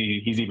games that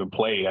he's even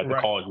played at the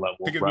college level.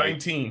 I think it's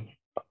 19,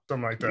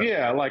 something like that.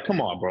 Yeah, like come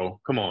on, bro,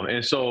 come on.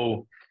 And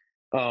so,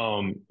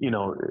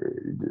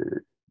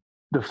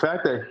 the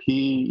fact that he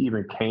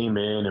even came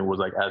in and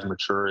was as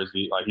mature as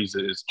he's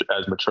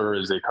as mature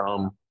as they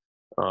come,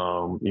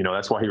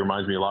 that's why he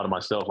reminds me a lot of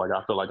myself. Like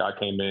I feel like I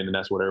came in and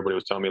that's what everybody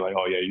was telling me. Like,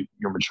 oh yeah,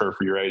 you're mature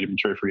for your age,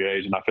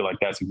 and I feel like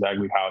that's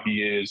exactly how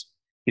he is.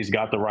 He's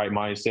got the right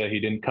mindset.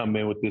 He didn't come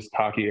in with this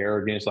cocky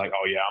arrogance, like,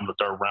 oh yeah, I'm the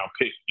 3rd round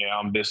pick. Yeah,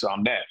 I'm this,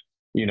 I'm that.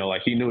 He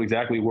knew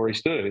exactly where he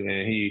stood,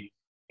 and he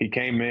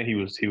came in. He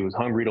was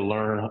hungry to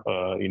learn.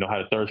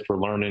 Had a thirst for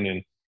learning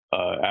and.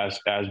 Ask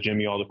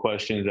Jimmy all the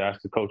questions,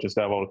 ask the coaching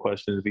staff all the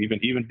questions,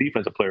 even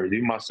defensive players,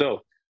 even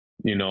myself,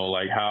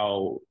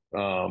 how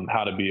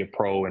to be a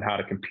pro and how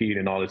to compete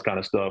and all this kind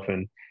of stuff.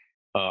 And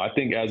I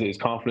think as his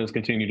confidence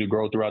continued to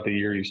grow throughout the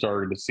year, you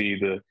started to see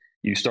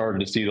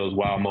those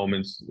wow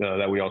moments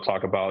that we all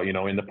talk about,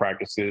 in the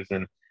practices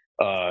and,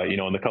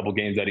 in the couple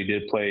games that he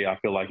did play. I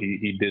feel like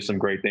he did some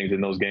great things in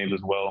those games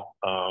as well.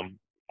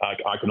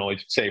 I can only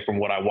say from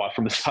what I watched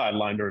from the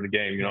sideline during the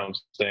game, you know what I'm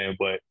saying?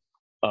 But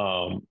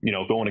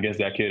going against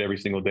that kid every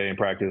single day in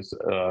practice,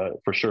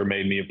 for sure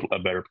made me a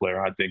better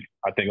player. I think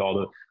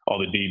all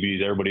the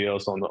DBs, everybody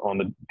else on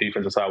the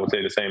defensive side would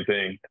say the same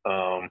thing.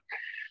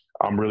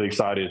 I'm really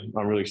excited.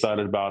 I'm really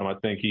excited about him. I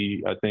think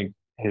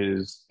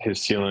his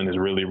ceiling is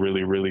really,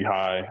 really, really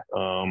high.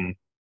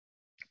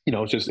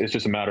 It's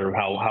just a matter of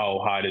how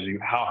high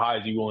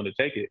is he willing to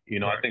take it?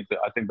 Right.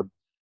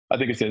 I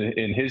think it's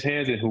in his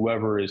hands and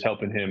whoever is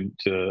helping him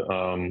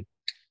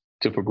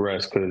to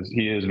progress, because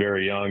he is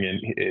very young and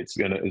it's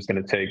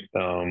gonna take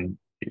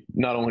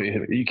not only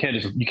you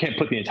can't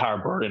put the entire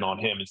burden on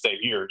him and say,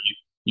 here,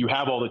 you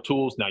have all the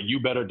tools, now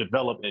you better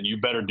develop and you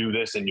better do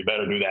this and you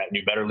better do that and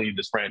you better lead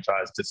this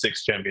franchise to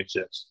 6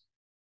 championships.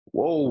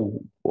 Whoa,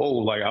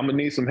 like I'm gonna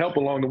need some help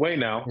along the way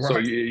now. Right. So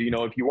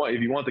if you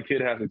want the kid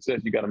to have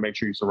success, you got to make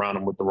sure you surround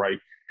him with the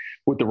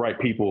right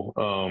people.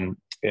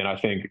 And I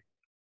think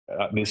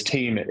this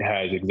team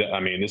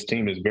this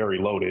team is very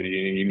loaded.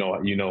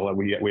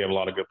 We have a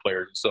lot of good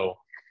players. So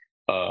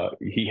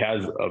he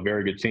has a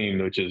very good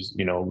team, which is,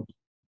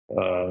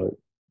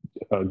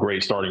 a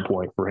great starting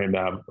point for him to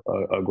have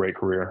a great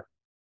career.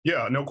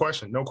 Yeah, no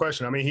question.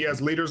 I mean, he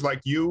has leaders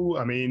like you.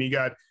 I mean, he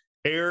got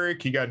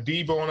Eric, he got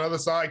Devo on the other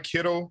side,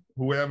 Kittle,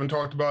 who we haven't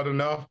talked about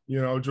enough.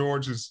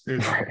 George is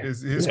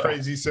his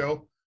crazy self.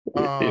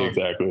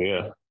 Exactly,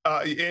 yeah.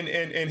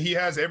 And he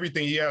has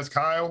everything. He has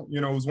Kyle,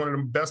 who's one of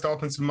the best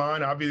offensive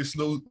mind.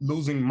 Obviously,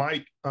 losing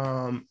Mike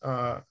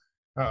McDaniel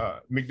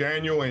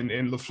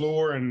and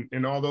LaFleur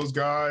and all those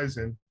guys.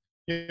 And,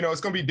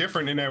 it's going to be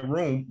different in that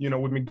room,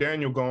 with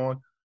McDaniel gone.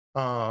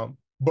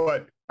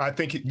 But I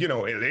think,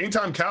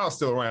 anytime Kyle's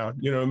still around,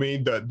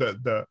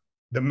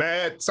 the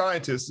mad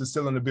scientist is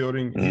still in the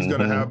building. He's going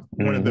to have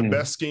one of the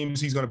best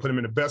schemes. He's going to put him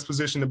in the best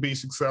position to be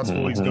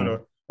successful. He's going to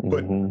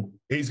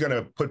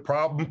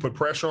put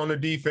pressure on the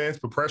defense,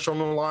 put pressure on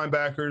the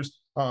linebackers.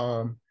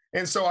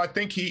 And so I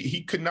think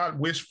he could not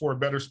wish for a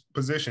better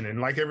position.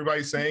 And like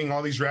everybody's saying,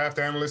 all these draft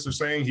analysts are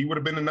saying, he would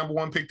have been the number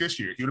one pick this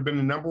year. He would have been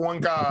the number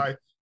one guy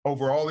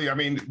overall. They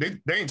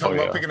ain't talking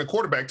about picking a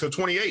quarterback till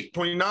 28,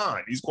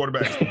 29, these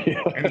quarterbacks.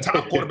 And the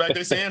top quarterback,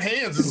 they're saying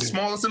hands is the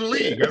smallest in the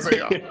league. I say,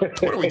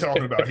 what are we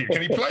talking about here?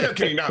 Can he play or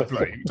can he not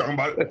play? You talking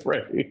about it?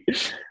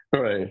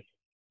 Right.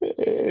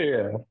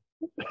 Yeah.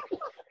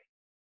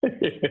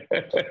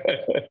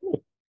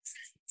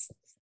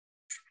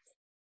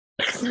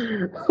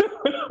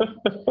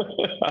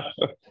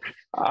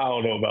 I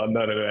don't know about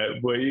none of that,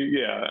 but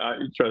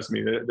trust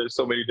me, there's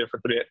so many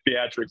different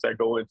theatrics that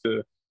go into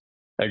it.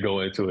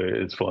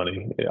 It's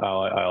funny.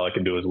 All I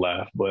can do is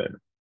laugh, but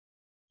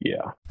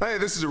yeah. Hey,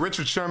 this is a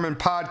Richard Sherman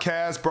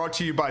podcast brought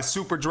to you by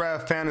Super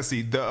Draft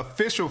Fantasy, the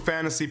official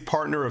fantasy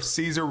partner of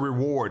Caesar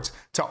Rewards.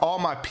 To all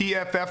my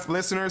PFF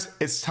listeners,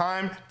 it's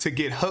time to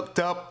get hooked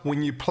up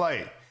when you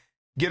play.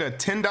 Get a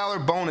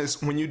 $10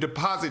 bonus when you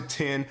deposit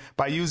 10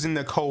 by using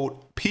the code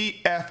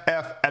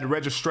PFF at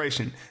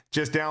registration.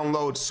 Just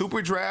download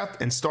Super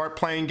Draft and start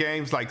playing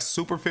games like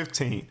Super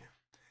 15.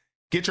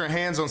 Get your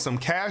hands on some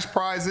cash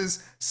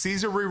prizes,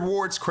 Caesar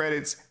Rewards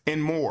credits,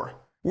 and more.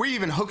 We're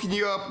even hooking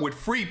you up with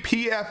free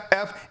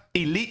PFF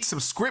Elite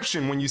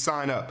subscription when you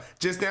sign up.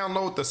 Just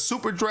download the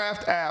Super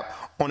Draft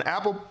app on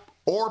Apple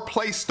or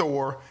Play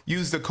Store.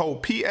 Use the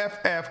code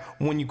PFF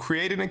when you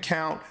create an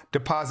account,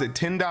 deposit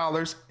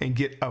 $10, and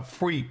get a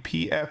free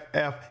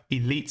PFF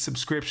Elite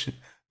subscription.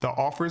 The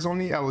offer is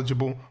only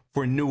eligible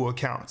for new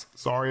accounts.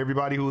 Sorry,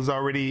 everybody who's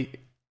already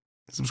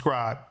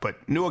subscribed,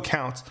 but new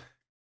accounts,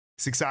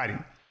 it's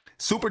exciting.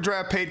 Super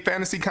Draft paid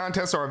fantasy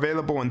contests are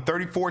available in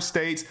 34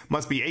 states.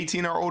 Must be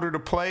 18 or older to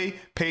play.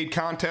 Paid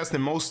contests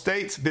in most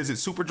states. Visit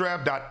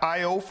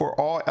superdraft.io for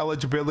all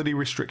eligibility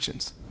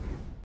restrictions.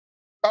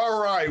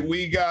 All right,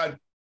 we got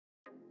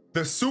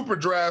the Super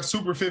Draft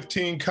Super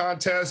 15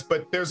 contest,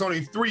 but there's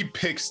only 3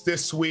 picks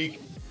this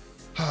week.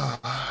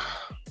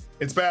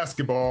 It's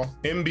basketball,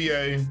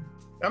 NBA.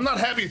 I'm not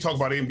happy to talk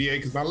about NBA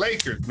because my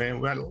Lakers,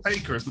 man.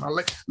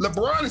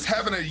 LeBron is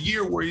having a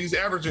year where he's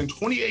averaging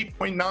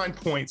 28.9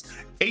 points,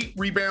 8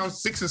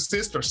 rebounds, 6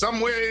 assists, or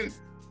somewhere.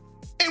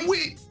 And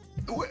we're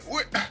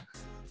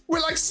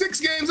like 6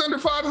 games under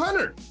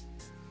 500.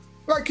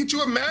 Like, could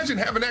you imagine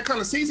having that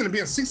kind of season and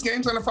being 6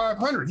 games under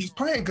 500? He's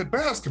playing good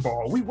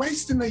basketball. We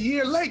wasting the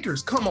year,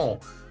 Lakers. Come on.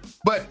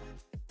 But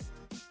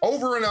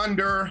over and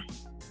under,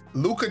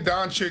 Luka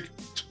Doncic,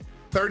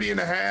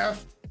 30.5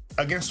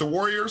 against the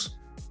Warriors.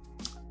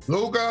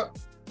 Luka,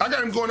 I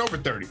got him going over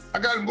 30.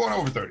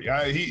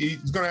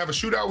 He's going to have a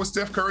shootout with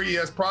Steph Curry. He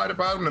has pride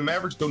about him. The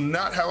Mavericks do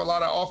not have a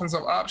lot of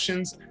offensive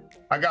options.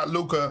 I got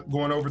Luka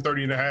going over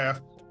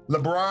 30.5.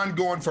 LeBron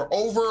going for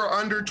over or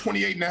under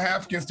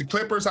 28.5 against the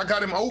Clippers. I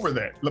got him over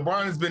that.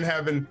 LeBron has been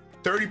having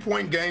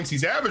 30-point games.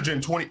 He's averaging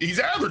over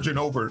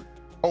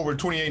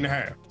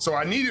 28.5. So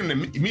I need him to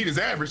meet his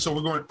average. So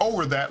we're going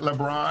over that,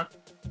 LeBron.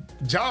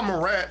 Ja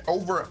Morant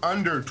over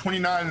under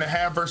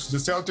 29.5 versus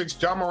the Celtics.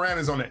 Ja Morant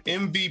is on an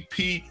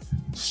MVP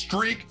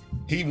streak.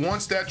 He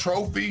wants that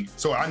trophy.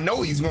 So I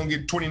know he's going to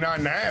get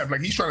 29.5.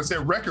 Like, he's trying to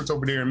set records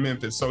over there in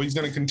Memphis. So he's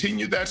going to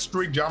continue that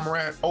streak. Ja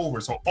Morant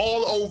over. So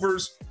all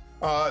overs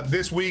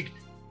this week.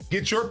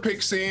 Get your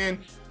picks in.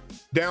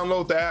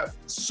 Download the app,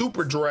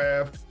 Super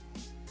Draft.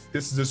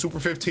 This is a Super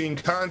 15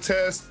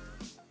 contest.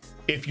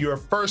 If you're a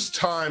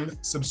first-time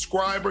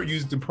subscriber,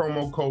 use the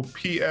promo code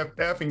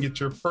PFF and get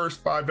your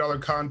first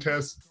 $5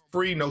 contest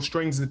free. No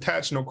strings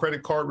attached, no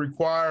credit card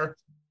required.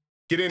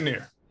 Get in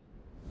there.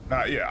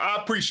 I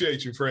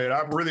appreciate you, Fred.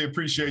 I really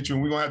appreciate you.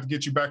 And we're going to have to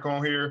get you back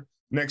on here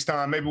next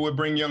time. Maybe we'll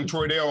bring young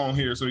Troy Dale on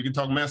here so he can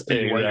talk mess to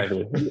you.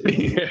 Exactly.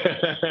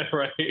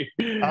 Right.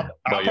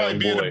 I'll probably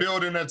be in the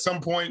building at some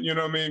point, you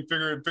know what I mean,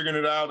 figuring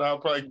it out. I'll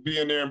probably be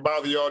in there and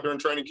bother y'all during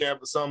training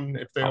camp or something.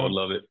 I would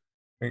love it.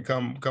 And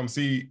come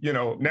see,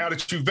 now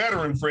that you're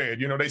veteran, Fred,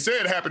 they say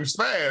it happens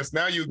fast.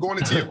 Now you're going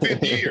into your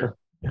 5th year.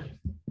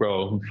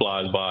 Bro,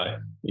 flies by.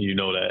 You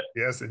know that.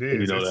 Yes, it is.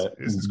 You know that.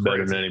 It's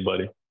better than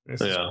anybody. This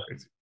is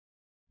crazy.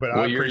 But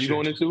what year are you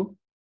going into?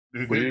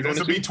 This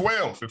will be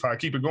 12 if I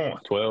keep it going.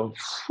 12.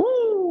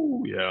 Woo!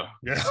 Ooh, yeah.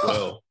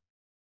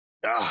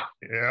 Yeah.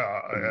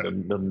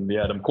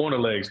 Well, them corner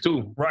legs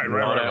too. Right.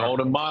 All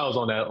the miles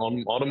on that.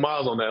 All the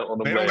miles on that.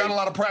 They don't got a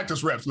lot of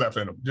practice reps left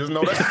in them. Just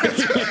know that.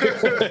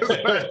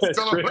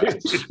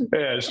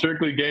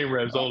 Strictly game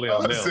reps only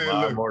on them.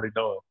 I'm already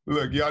knowing.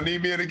 Look, y'all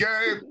need me in the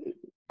game,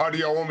 or do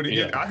y'all want me to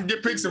get? I can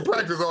get picks in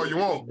practice all you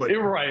want, but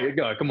you're right.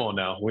 God, come on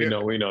now. We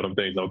know them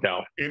things don't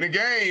count. In the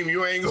game,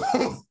 you ain't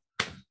going.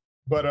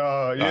 But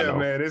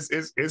man, it's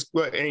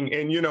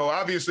and you know,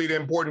 obviously the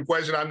important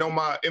question. I know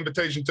my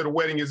invitation to the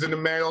wedding is in the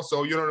mail,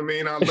 so you know what I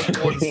mean. I look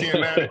forward to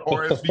seeing that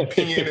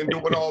RSVPing and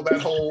doing all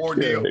that whole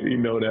ordeal. Yeah, you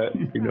know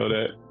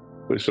that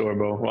for sure,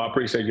 bro. Well, I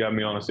appreciate you having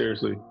me on.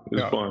 Seriously, it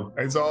was fun.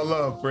 It's all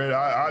love, Fred.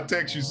 I'll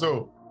text you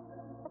soon.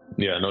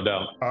 Yeah, no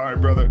doubt. All right,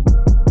 brother.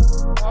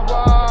 Bye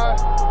bye.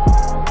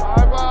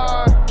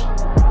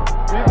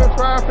 Beat the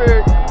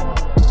traffic.